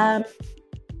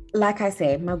 Like I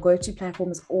say, my go-to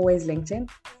platform is always LinkedIn.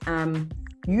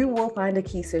 You will find a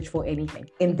key search for anything.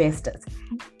 Investors,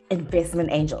 investment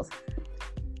angels.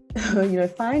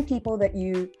 Find people that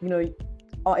you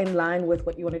are in line with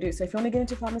what you want to do. So if you want to get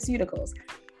into pharmaceuticals,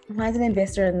 find an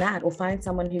investor in that, or find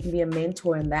someone who can be a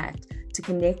mentor in that to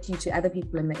connect you to other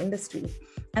people in the industry.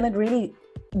 And it really,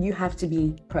 you have to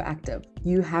be proactive.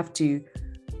 You have to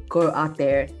go out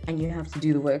there and you have to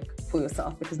do the work for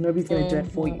yourself, because nobody's going to do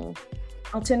it for you.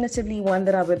 Alternatively, one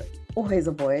that I would always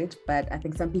avoid, but I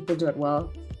think some people do it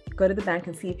well, go to the bank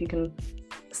and see if you can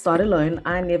start a loan.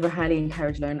 I never highly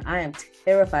encourage loan. I am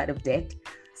terrified of debt.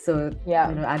 So,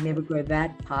 I never go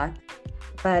that path.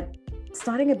 But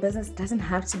starting a business doesn't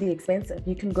have to be expensive.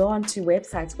 You can go onto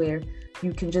websites where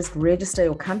you can just register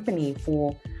your company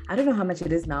for, I don't know how much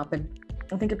it is now, but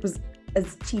I think it was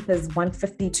as cheap as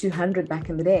 150, 200 back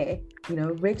in the day.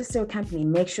 Register your company,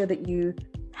 make sure that you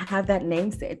have that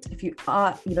name set. If you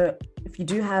are, if you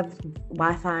do have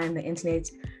Wi-Fi and the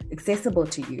internet accessible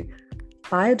to you,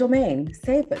 buy a domain,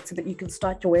 save it so that you can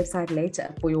start your website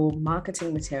later for your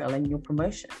marketing material and your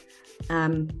promotion.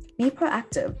 Be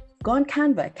proactive. Go on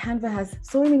Canva. Canva has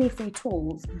so many free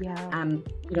tools,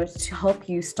 to help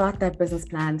you start that business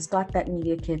plan, start that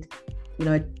media kit,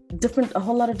 a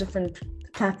whole lot of different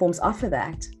platforms offer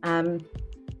that.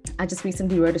 I just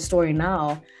recently wrote a story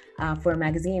now for a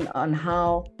magazine on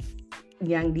how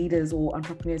young leaders or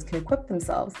entrepreneurs can equip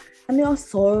themselves. And there are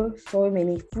so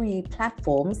many free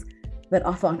platforms that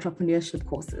offer entrepreneurship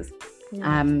courses.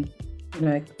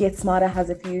 Get Smarter has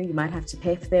a few. You might have to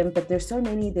pay for them, but there's so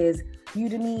many. There's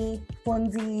Udemy,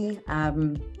 Fonzie.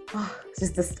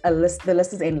 It's just a list. The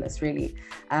list is endless, really.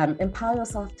 Empower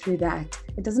yourself through that.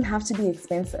 It doesn't have to be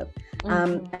expensive.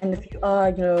 And if you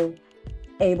are,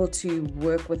 able to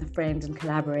work with a friend and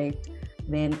collaborate,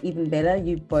 then even better.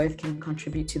 You both can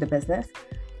contribute to the business.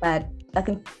 But I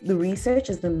think the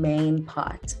research is the main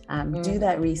part. Do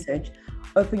that research.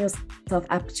 Open yourself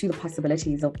up to the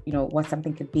possibilities of what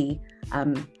something could be,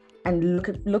 and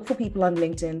look for people on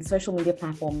LinkedIn, social media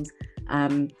platforms,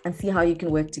 and see how you can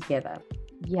work together.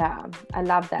 Yeah, I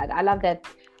love that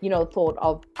thought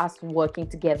of us working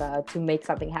together to make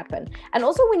something happen. And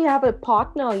also, when you have a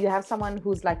partner, you have someone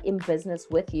who's like in business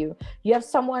with you, you have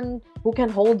someone who can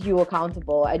hold you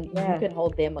accountable, and you can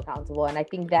hold them accountable. And I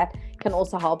think that can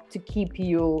also help to keep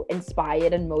you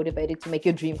inspired and motivated to make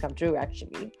your dream come true,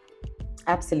 actually.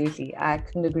 Absolutely. I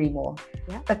couldn't agree more.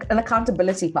 Yeah. An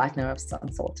accountability partner of some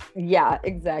sort. Yeah,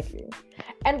 exactly.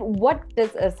 And what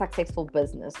does a successful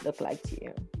business look like to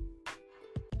you?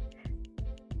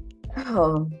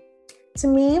 Oh, to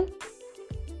me,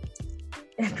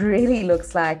 it really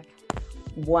looks like,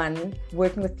 one,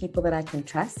 working with people that I can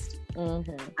trust.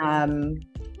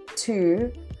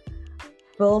 Two,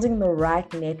 building the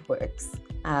right networks,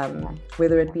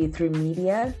 whether it be through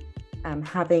media,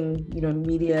 having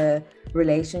media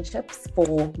relationships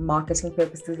for marketing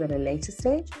purposes at a later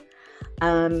stage.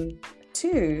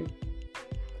 Two,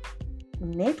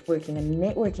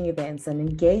 networking events and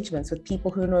engagements with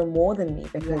people who know more than me,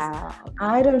 because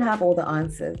I don't have all the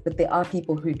answers, but there are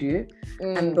people who do,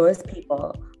 and those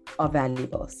people are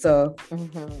valuable. So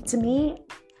to me,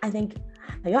 I think,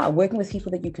 working with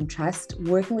people that you can trust,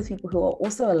 working with people who are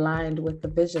also aligned with the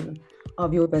vision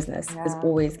of your business is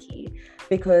always key,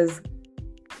 because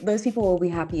those people will be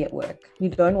happy at work. You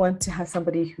don't want to have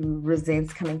somebody who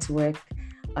resents coming to work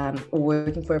or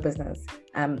working for a business.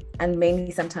 And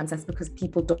mainly sometimes that's because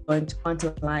people aren't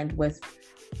aligned with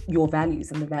your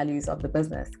values and the values of the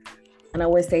business. And I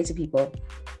always say to people,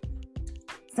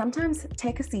 sometimes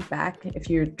take a seat back if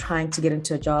you're trying to get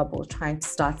into a job or trying to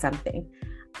start something,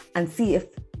 and see if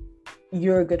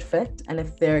you're a good fit and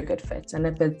if they're a good fit. And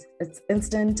if it's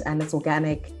instant and it's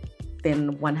organic,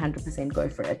 then 100% go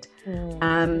for it.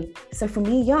 So for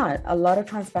me, a lot of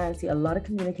transparency, a lot of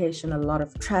communication, a lot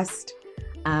of trust,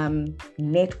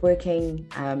 networking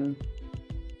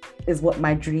is what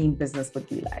my dream business would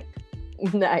be like.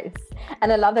 Nice.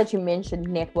 And I love that you mentioned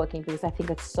networking, because I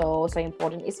think it's so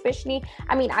important, especially,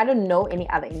 I don't know any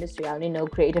other industry. I only know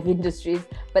creative industries,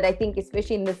 but I think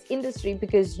especially in this industry,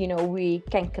 because, we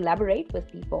can collaborate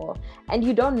with people, and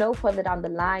you don't know further down the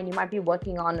line, you might be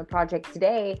working on a project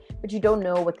today, but you don't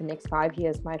know what the next 5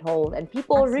 years might hold, and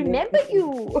people remember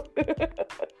you.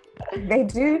 They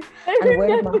do. And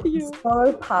word of mouth is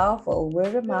so powerful.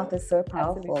 Word of mouth is so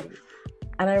powerful. Absolutely.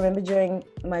 And I remember during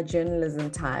my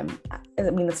journalism time,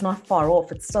 it's not far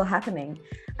off, it's still happening.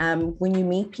 When you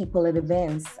meet people at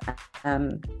events,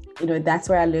 that's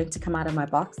where I learned to come out of my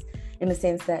box, in the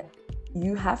sense that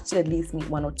you have to at least meet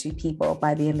one or two people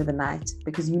by the end of the night,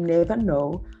 because you never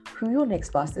know who your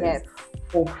next boss is,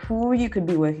 or who you could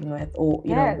be working with, or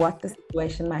what the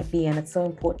situation might be. And it's so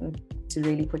important to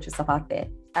really put yourself out there.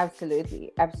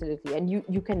 Absolutely. And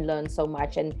you can learn so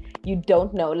much, and you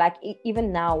don't know, like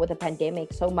even now with the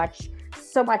pandemic, so much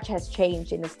has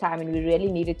changed in this time, and we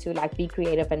really needed to like be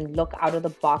creative and look out of the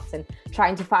box and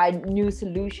trying to find new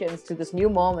solutions to this new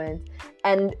moment.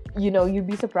 And you'd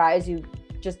be surprised, you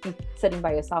just be sitting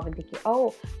by yourself and thinking,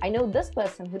 oh, I know this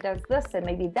person who does this, and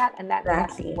maybe that and that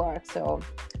exactly works. So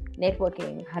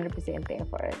networking, 100% there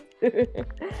for it.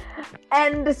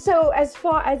 And so, as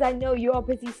far as I know, you are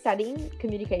busy studying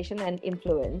communication and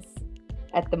influence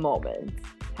at the moment.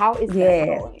 How is that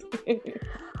going?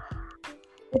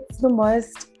 It's the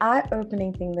most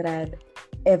eye-opening thing that I've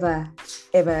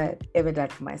ever done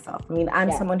for myself.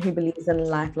 I'm someone who believes in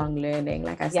lifelong learning.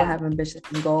 Like, I still have ambitions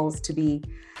and goals to be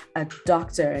a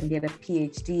doctor and get a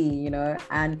PhD,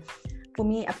 and for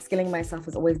me, upskilling myself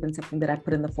has always been something that I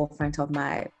put in the forefront of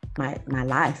my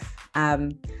life.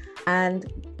 And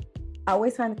I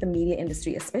always find that the media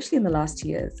industry, especially in the last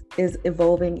years, is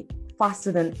evolving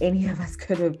faster than any of us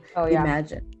could have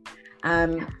imagined.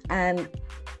 And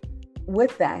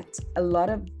with that, a lot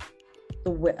of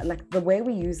the way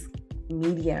we use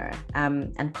media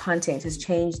and content has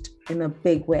changed in a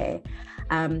big way.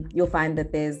 You'll find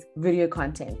that there's video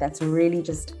content that's really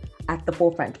just at the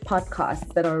forefront,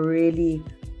 podcasts that are really,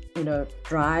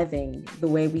 driving the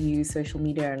way we use social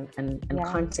media and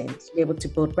content to be able to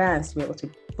build brands, to be able to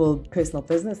build personal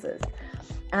businesses.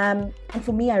 And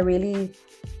for me, I really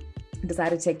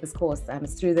decided to take this course.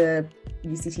 It's through the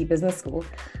UCT Business School.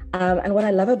 And what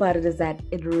I love about it is that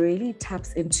it really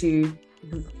taps into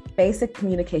basic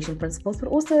communication principles, but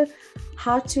also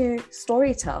how to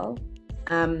storytell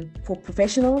for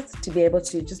professionals to be able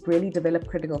to just really develop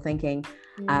critical thinking,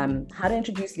 how to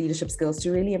introduce leadership skills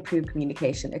to really improve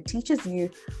communication. It teaches you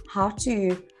how to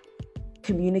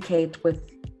communicate with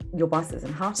your bosses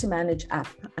and how to manage up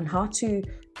and how to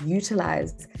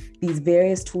utilize these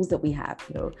various tools that we have,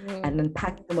 and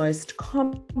unpack the most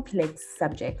complex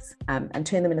subjects and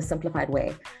turn them in a simplified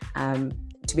way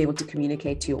to be able to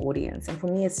communicate to your audience. And for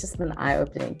me, it's just been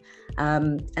eye-opening.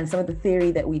 And some of the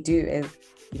theory that we do is,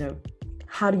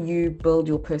 how do you build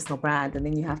your personal brand? And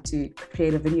then you have to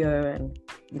create a video and,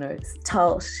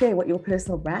 share what your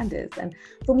personal brand is. And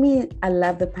for me, I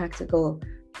love the practical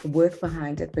work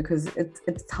behind it because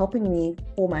it's helping me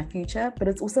for my future, but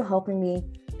it's also helping me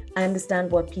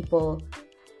understand what people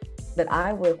that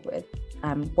I work with,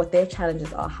 what their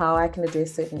challenges are, how I can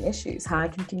address certain issues, how I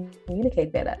can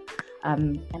communicate better,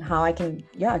 and how I can,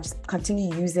 just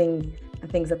continue using the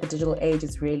things that the digital age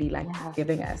is really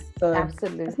giving us. So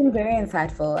absolutely, it's been very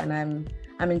insightful, and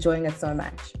I'm enjoying it so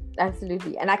much.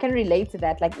 Absolutely. And I can relate to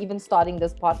that. Like, even starting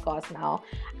this podcast now,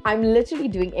 I'm literally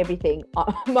doing everything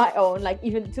on my own, like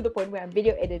even to the point where I'm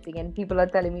video editing and people are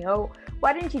telling me, oh,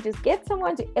 why don't you just get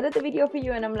someone to edit the video for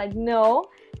you? And I'm like, no,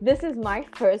 this is my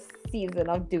first season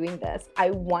of doing this. I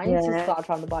want to start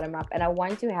from the bottom up, and I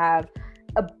want to have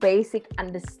a basic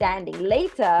understanding.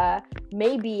 Later,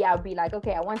 maybe I'll be like,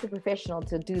 okay, I want a professional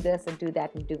to do this and do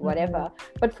that and do whatever.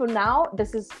 But for now,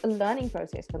 this is a learning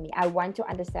process for me. I want to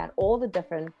understand all the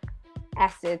different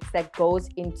assets that goes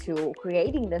into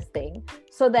creating this thing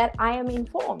so that I am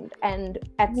informed, and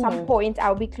at some point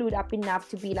I'll be clued up enough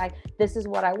to be like, this is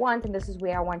what I want and this is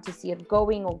where I want to see it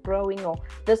going or growing, or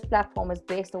this platform is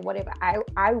best or whatever.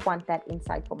 I want that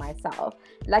insight for myself.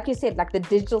 Like you said, like the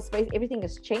digital space, everything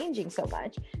is changing so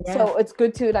much, so it's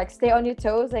good to like stay on your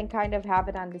toes and kind of have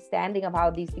an understanding of how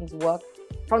these things work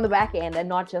from the back end, and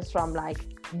not just from like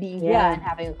being here and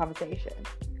having a conversation.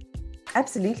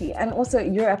 Absolutely. And also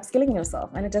you're upskilling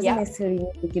yourself, and it doesn't necessarily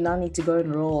mean that you now need to go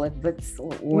and roll at bits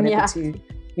or whatever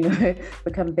to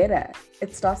become better.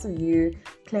 It starts with you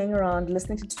playing around,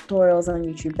 listening to tutorials on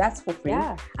YouTube. That's for free.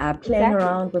 Playing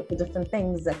around with the different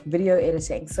things like video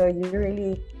editing. So you're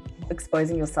really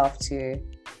exposing yourself to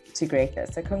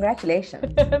greatness. So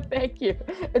congratulations. Thank you.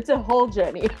 It's a whole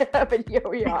journey, but here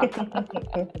we are.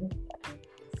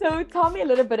 So tell me a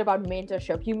little bit about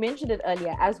mentorship. You mentioned it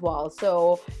earlier as well.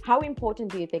 So how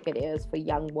important do you think it is for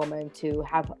young women to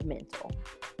have a mentor?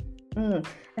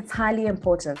 It's highly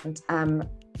important.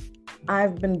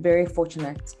 I've been very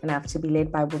fortunate enough to be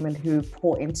led by women who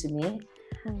pour into me.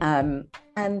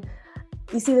 And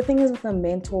you see, the thing is with a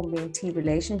mentor-mentee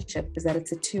relationship is that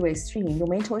it's a two-way stream. Your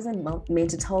mentor isn't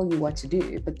meant to tell you what to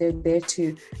do, but they're there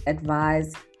to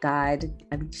advise, guide,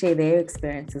 and share their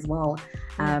experience as well.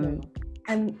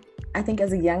 And I think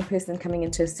as a young person coming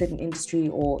into a certain industry,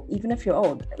 or even if you're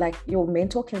old, like your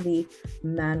mentor can be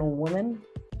man or woman,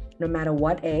 no matter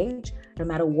what age, no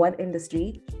matter what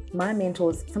industry. My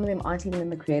mentors, some of them aren't even in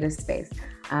the creative space.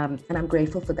 And I'm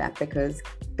grateful for that because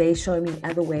they show me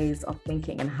other ways of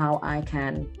thinking and how I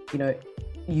can,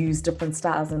 use different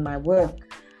styles in my work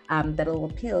that'll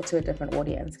appeal to a different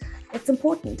audience. It's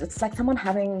important. It's like someone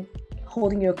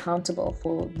holding you accountable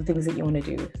for the things that you want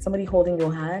to do. Somebody holding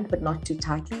your hand, but not too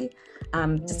tightly.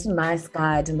 Just a nice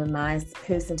guide and a nice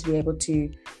person to be able to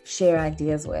share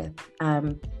ideas with.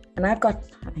 And I've got,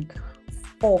 I think,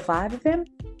 4 or 5 of them.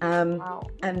 Wow.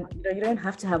 And you don't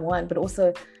have to have one, but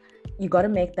also you got to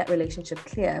make that relationship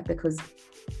clear, because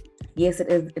yes,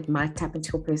 it might tap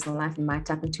into your personal life, it might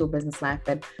tap into your business life,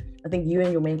 but I think you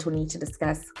and your mentor need to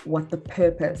discuss what the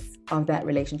purpose of that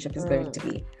relationship is going to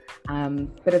be.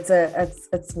 But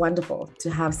it's wonderful to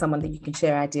have someone that you can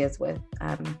share ideas with,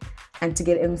 and to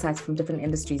get insights from different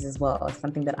industries as well. It's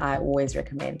something that I always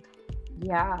recommend.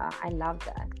 Yeah, I love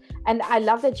that. And I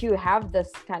love that you have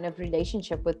this kind of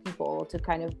relationship with people to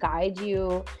kind of guide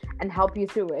you and help you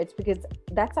through it, because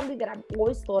that's something that I've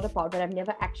always thought about, but I've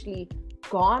never actually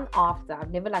gone after.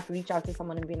 I've never reached out to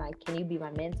someone and been like, can you be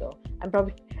my mentor? I'm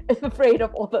probably afraid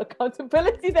of all the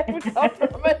accountability that would come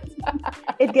from it.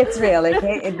 It gets real,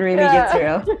 okay? It really gets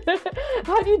real.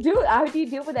 How do you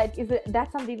deal with that? Is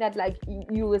that something that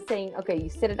you were saying, okay, you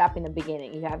set it up in the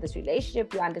beginning, you have this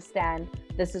relationship, you understand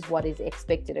this is what is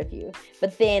expected of you,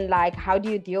 but then how do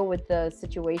you deal with the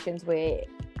situations where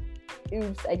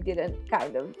oops, I didn't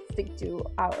kind of stick to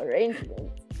our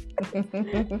arrangements.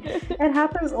 It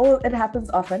happens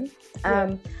often.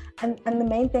 And the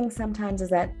main thing sometimes is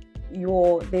that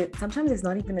sometimes there's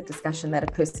not even a discussion that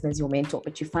a person is your mentor,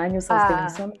 but you find yourself spending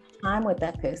so much time with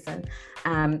that person,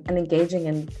 and engaging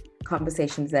in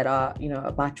conversations that are,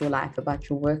 about your life, about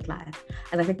your work life.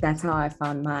 And I think that's how I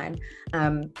found mine.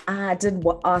 I did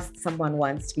ask someone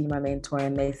once to be my mentor,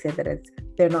 and they said that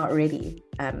they're not ready.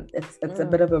 It's a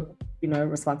bit of a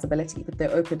responsibility, but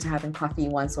they're open to having coffee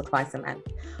once or twice a month,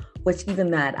 which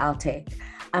even that I'll take.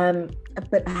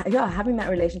 But having that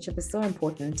relationship is so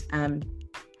important.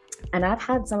 And I've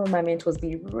had some of my mentors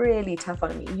be really tough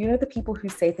on me. The people who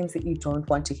say things that you don't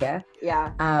want to hear.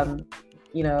 Yeah.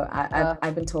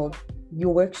 I've been told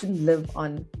your work shouldn't live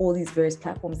on all these various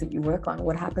platforms that you work on.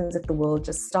 What happens if the world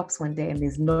just stops one day and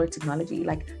there's no technology?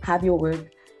 Like, have your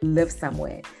work live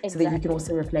somewhere. Exactly. So that you can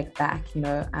also reflect back.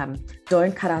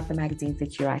 Don't cut out the magazines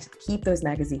that you write. Keep those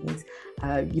magazines.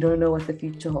 You don't know what the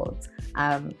future holds.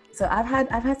 So I've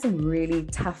had some really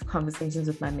tough conversations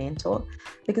with my mentor,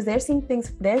 because they're seeing things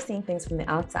from the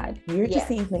outside. You're just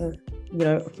seeing things,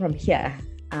 from here.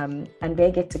 And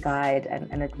they get to guide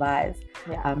and advise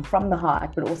from the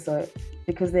heart, but also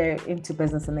because they're into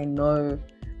business and they know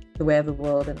the way of the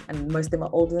world, and most of them are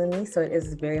older than me, so it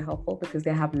is very helpful because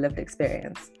they have lived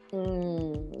experience.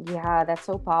 Yeah, that's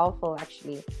so powerful,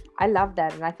 actually. I love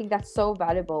that, and I think that's so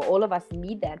valuable. All of us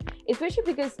need that, especially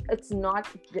because it's not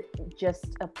just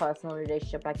a personal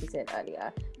relationship, like you said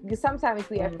earlier. Because sometimes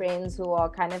we have friends who are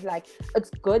kind of like, it's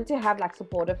good to have like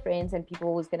supportive friends and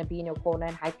people who's going to be in your corner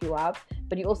and hype you up,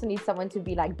 but you also need someone to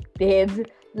be like dead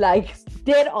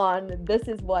on, this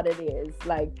is what it is,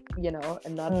 like,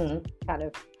 and not kind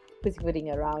of pussyfooting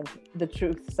around the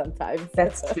truth sometimes.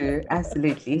 That's true.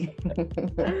 Absolutely.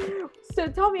 So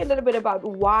tell me a little bit about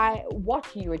what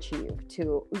you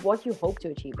hope to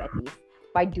achieve, at least,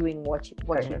 by doing what you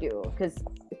do, because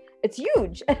it's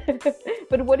huge.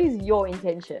 But what is your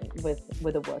intention with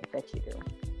the work that you do?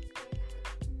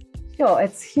 Sure,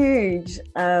 it's huge.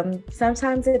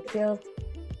 Sometimes it feels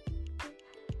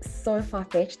so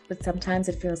far-fetched, but sometimes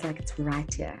it feels like it's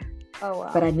right here. Oh,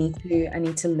 wow. But I need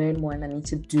to learn more, and I need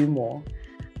to do more.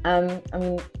 I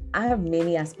have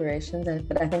many aspirations,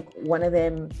 but I think one of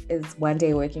them is one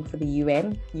day working for the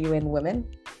UN Women.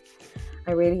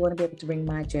 I really want to be able to bring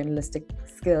my journalistic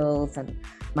skills and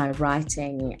my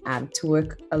writing to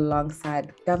work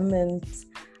alongside governments,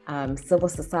 civil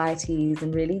societies,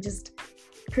 and really just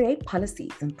create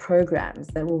policies and programs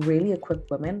that will really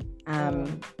equip women,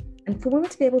 and for women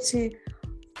to be able to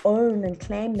own and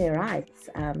claim their rights,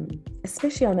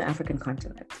 especially on the African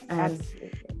continent.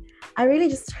 I really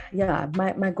just,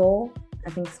 my goal, I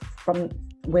think from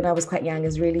when I was quite young,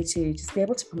 is really to just be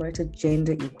able to promote a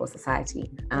gender equal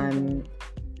society.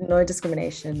 No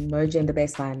discrimination, no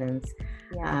gender-based violence.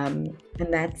 And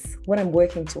that's what I'm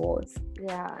working towards.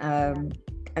 And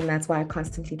that's why I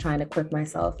constantly try and equip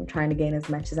myself and trying to gain as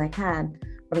much as I can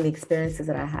from the experiences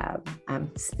that I have,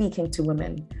 speaking to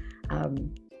women,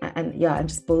 and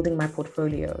just building my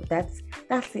portfolio. That's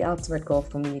the ultimate goal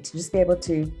for me, to just be able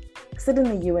to sit in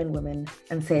the UN Women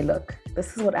and say, look,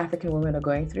 this is what African women are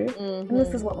going through, and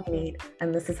this is what we need,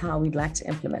 and this is how we'd like to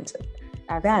implement it.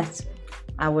 That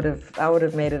I would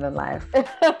have made it in life.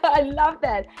 I love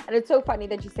that. And it's so funny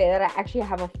that you say that. I actually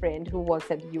have a friend who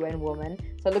works at UN Women.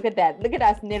 So look at that. Look at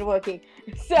us networking.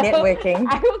 So networking.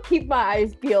 I will keep my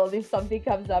eyes peeled if something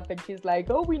comes up and she's like,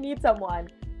 oh, we need someone.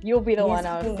 You'll be the one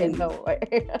I'll say no.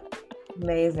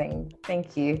 Amazing.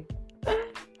 Thank you.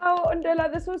 Oh,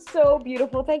 Ondela, this was so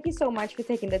beautiful. Thank you so much for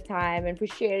taking the time and for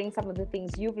sharing some of the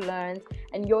things you've learned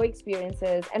and your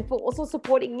experiences, and for also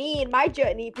supporting me in my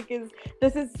journey, because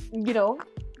this is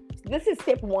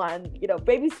step one,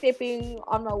 baby stepping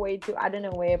on my way to, I don't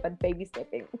know where, but baby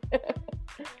stepping.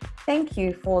 Thank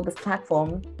you for this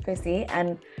platform, Chrissy,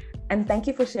 and thank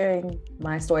you for sharing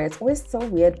my story. It's always so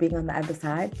weird being on the other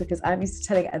side, because I'm used to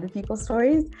telling other people's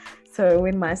stories. So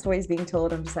when my story is being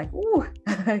told, I'm just like, ooh,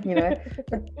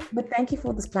 But thank you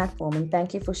for this platform, and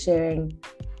thank you for sharing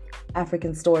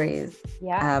African stories.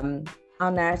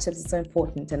 Our narratives are so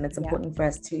important, and it's important for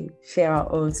us to share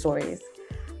our own stories.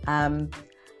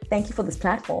 Thank you for this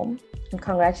platform, and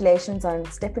congratulations on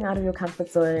stepping out of your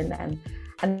comfort zone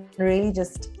and really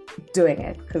just doing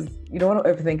it, because you don't want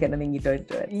to overthink it and then you don't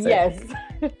do it. So yes.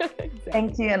 Exactly.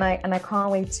 Thank you, and I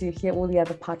can't wait to hear all the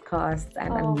other podcasts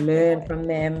and learn from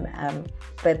them.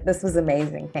 But this was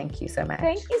amazing. Thank you so much.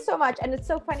 Thank you so much. And it's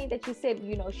so funny that you said,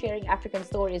 sharing African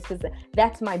stories, because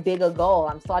that's my bigger goal.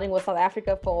 I'm starting with South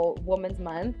Africa for Women's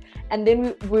Month, and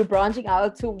then we're branching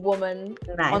out to women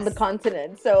on the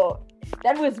continent. So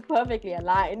That was perfectly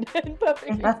aligned and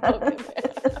perfectly spoken.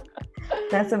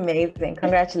 That's amazing.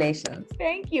 Congratulations.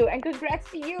 Thank you. And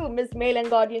congrats to you, Miss Mail and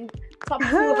Guardian Top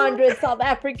 200 South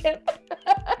African.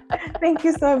 Thank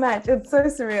you so much. It's so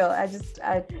surreal.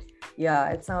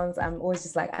 It sounds, I'm always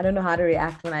just like, I don't know how to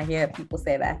react when I hear people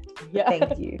say that. Yeah.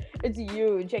 Thank you. It's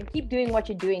huge. And keep doing what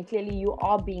you're doing. Clearly, you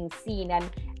are being seen and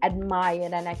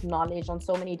admired and acknowledged on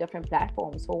so many different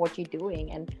platforms for what you're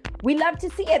doing. And we love to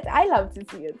see it. I love to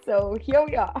see it. So here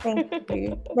we are. Thank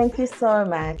you. Thank you so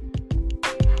much.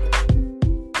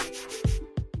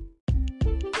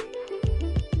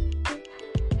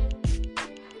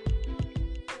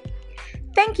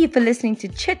 Thank you for listening to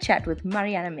Chit Chat with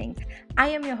Mariana Mings. I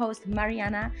am your host,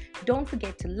 Mariana. Don't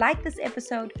forget to like this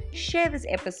episode, share this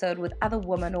episode with other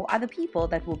women or other people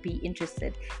that will be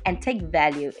interested and take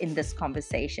value in this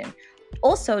conversation.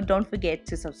 Also, don't forget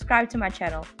to subscribe to my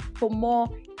channel for more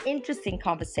interesting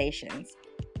conversations.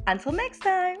 Until next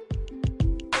time.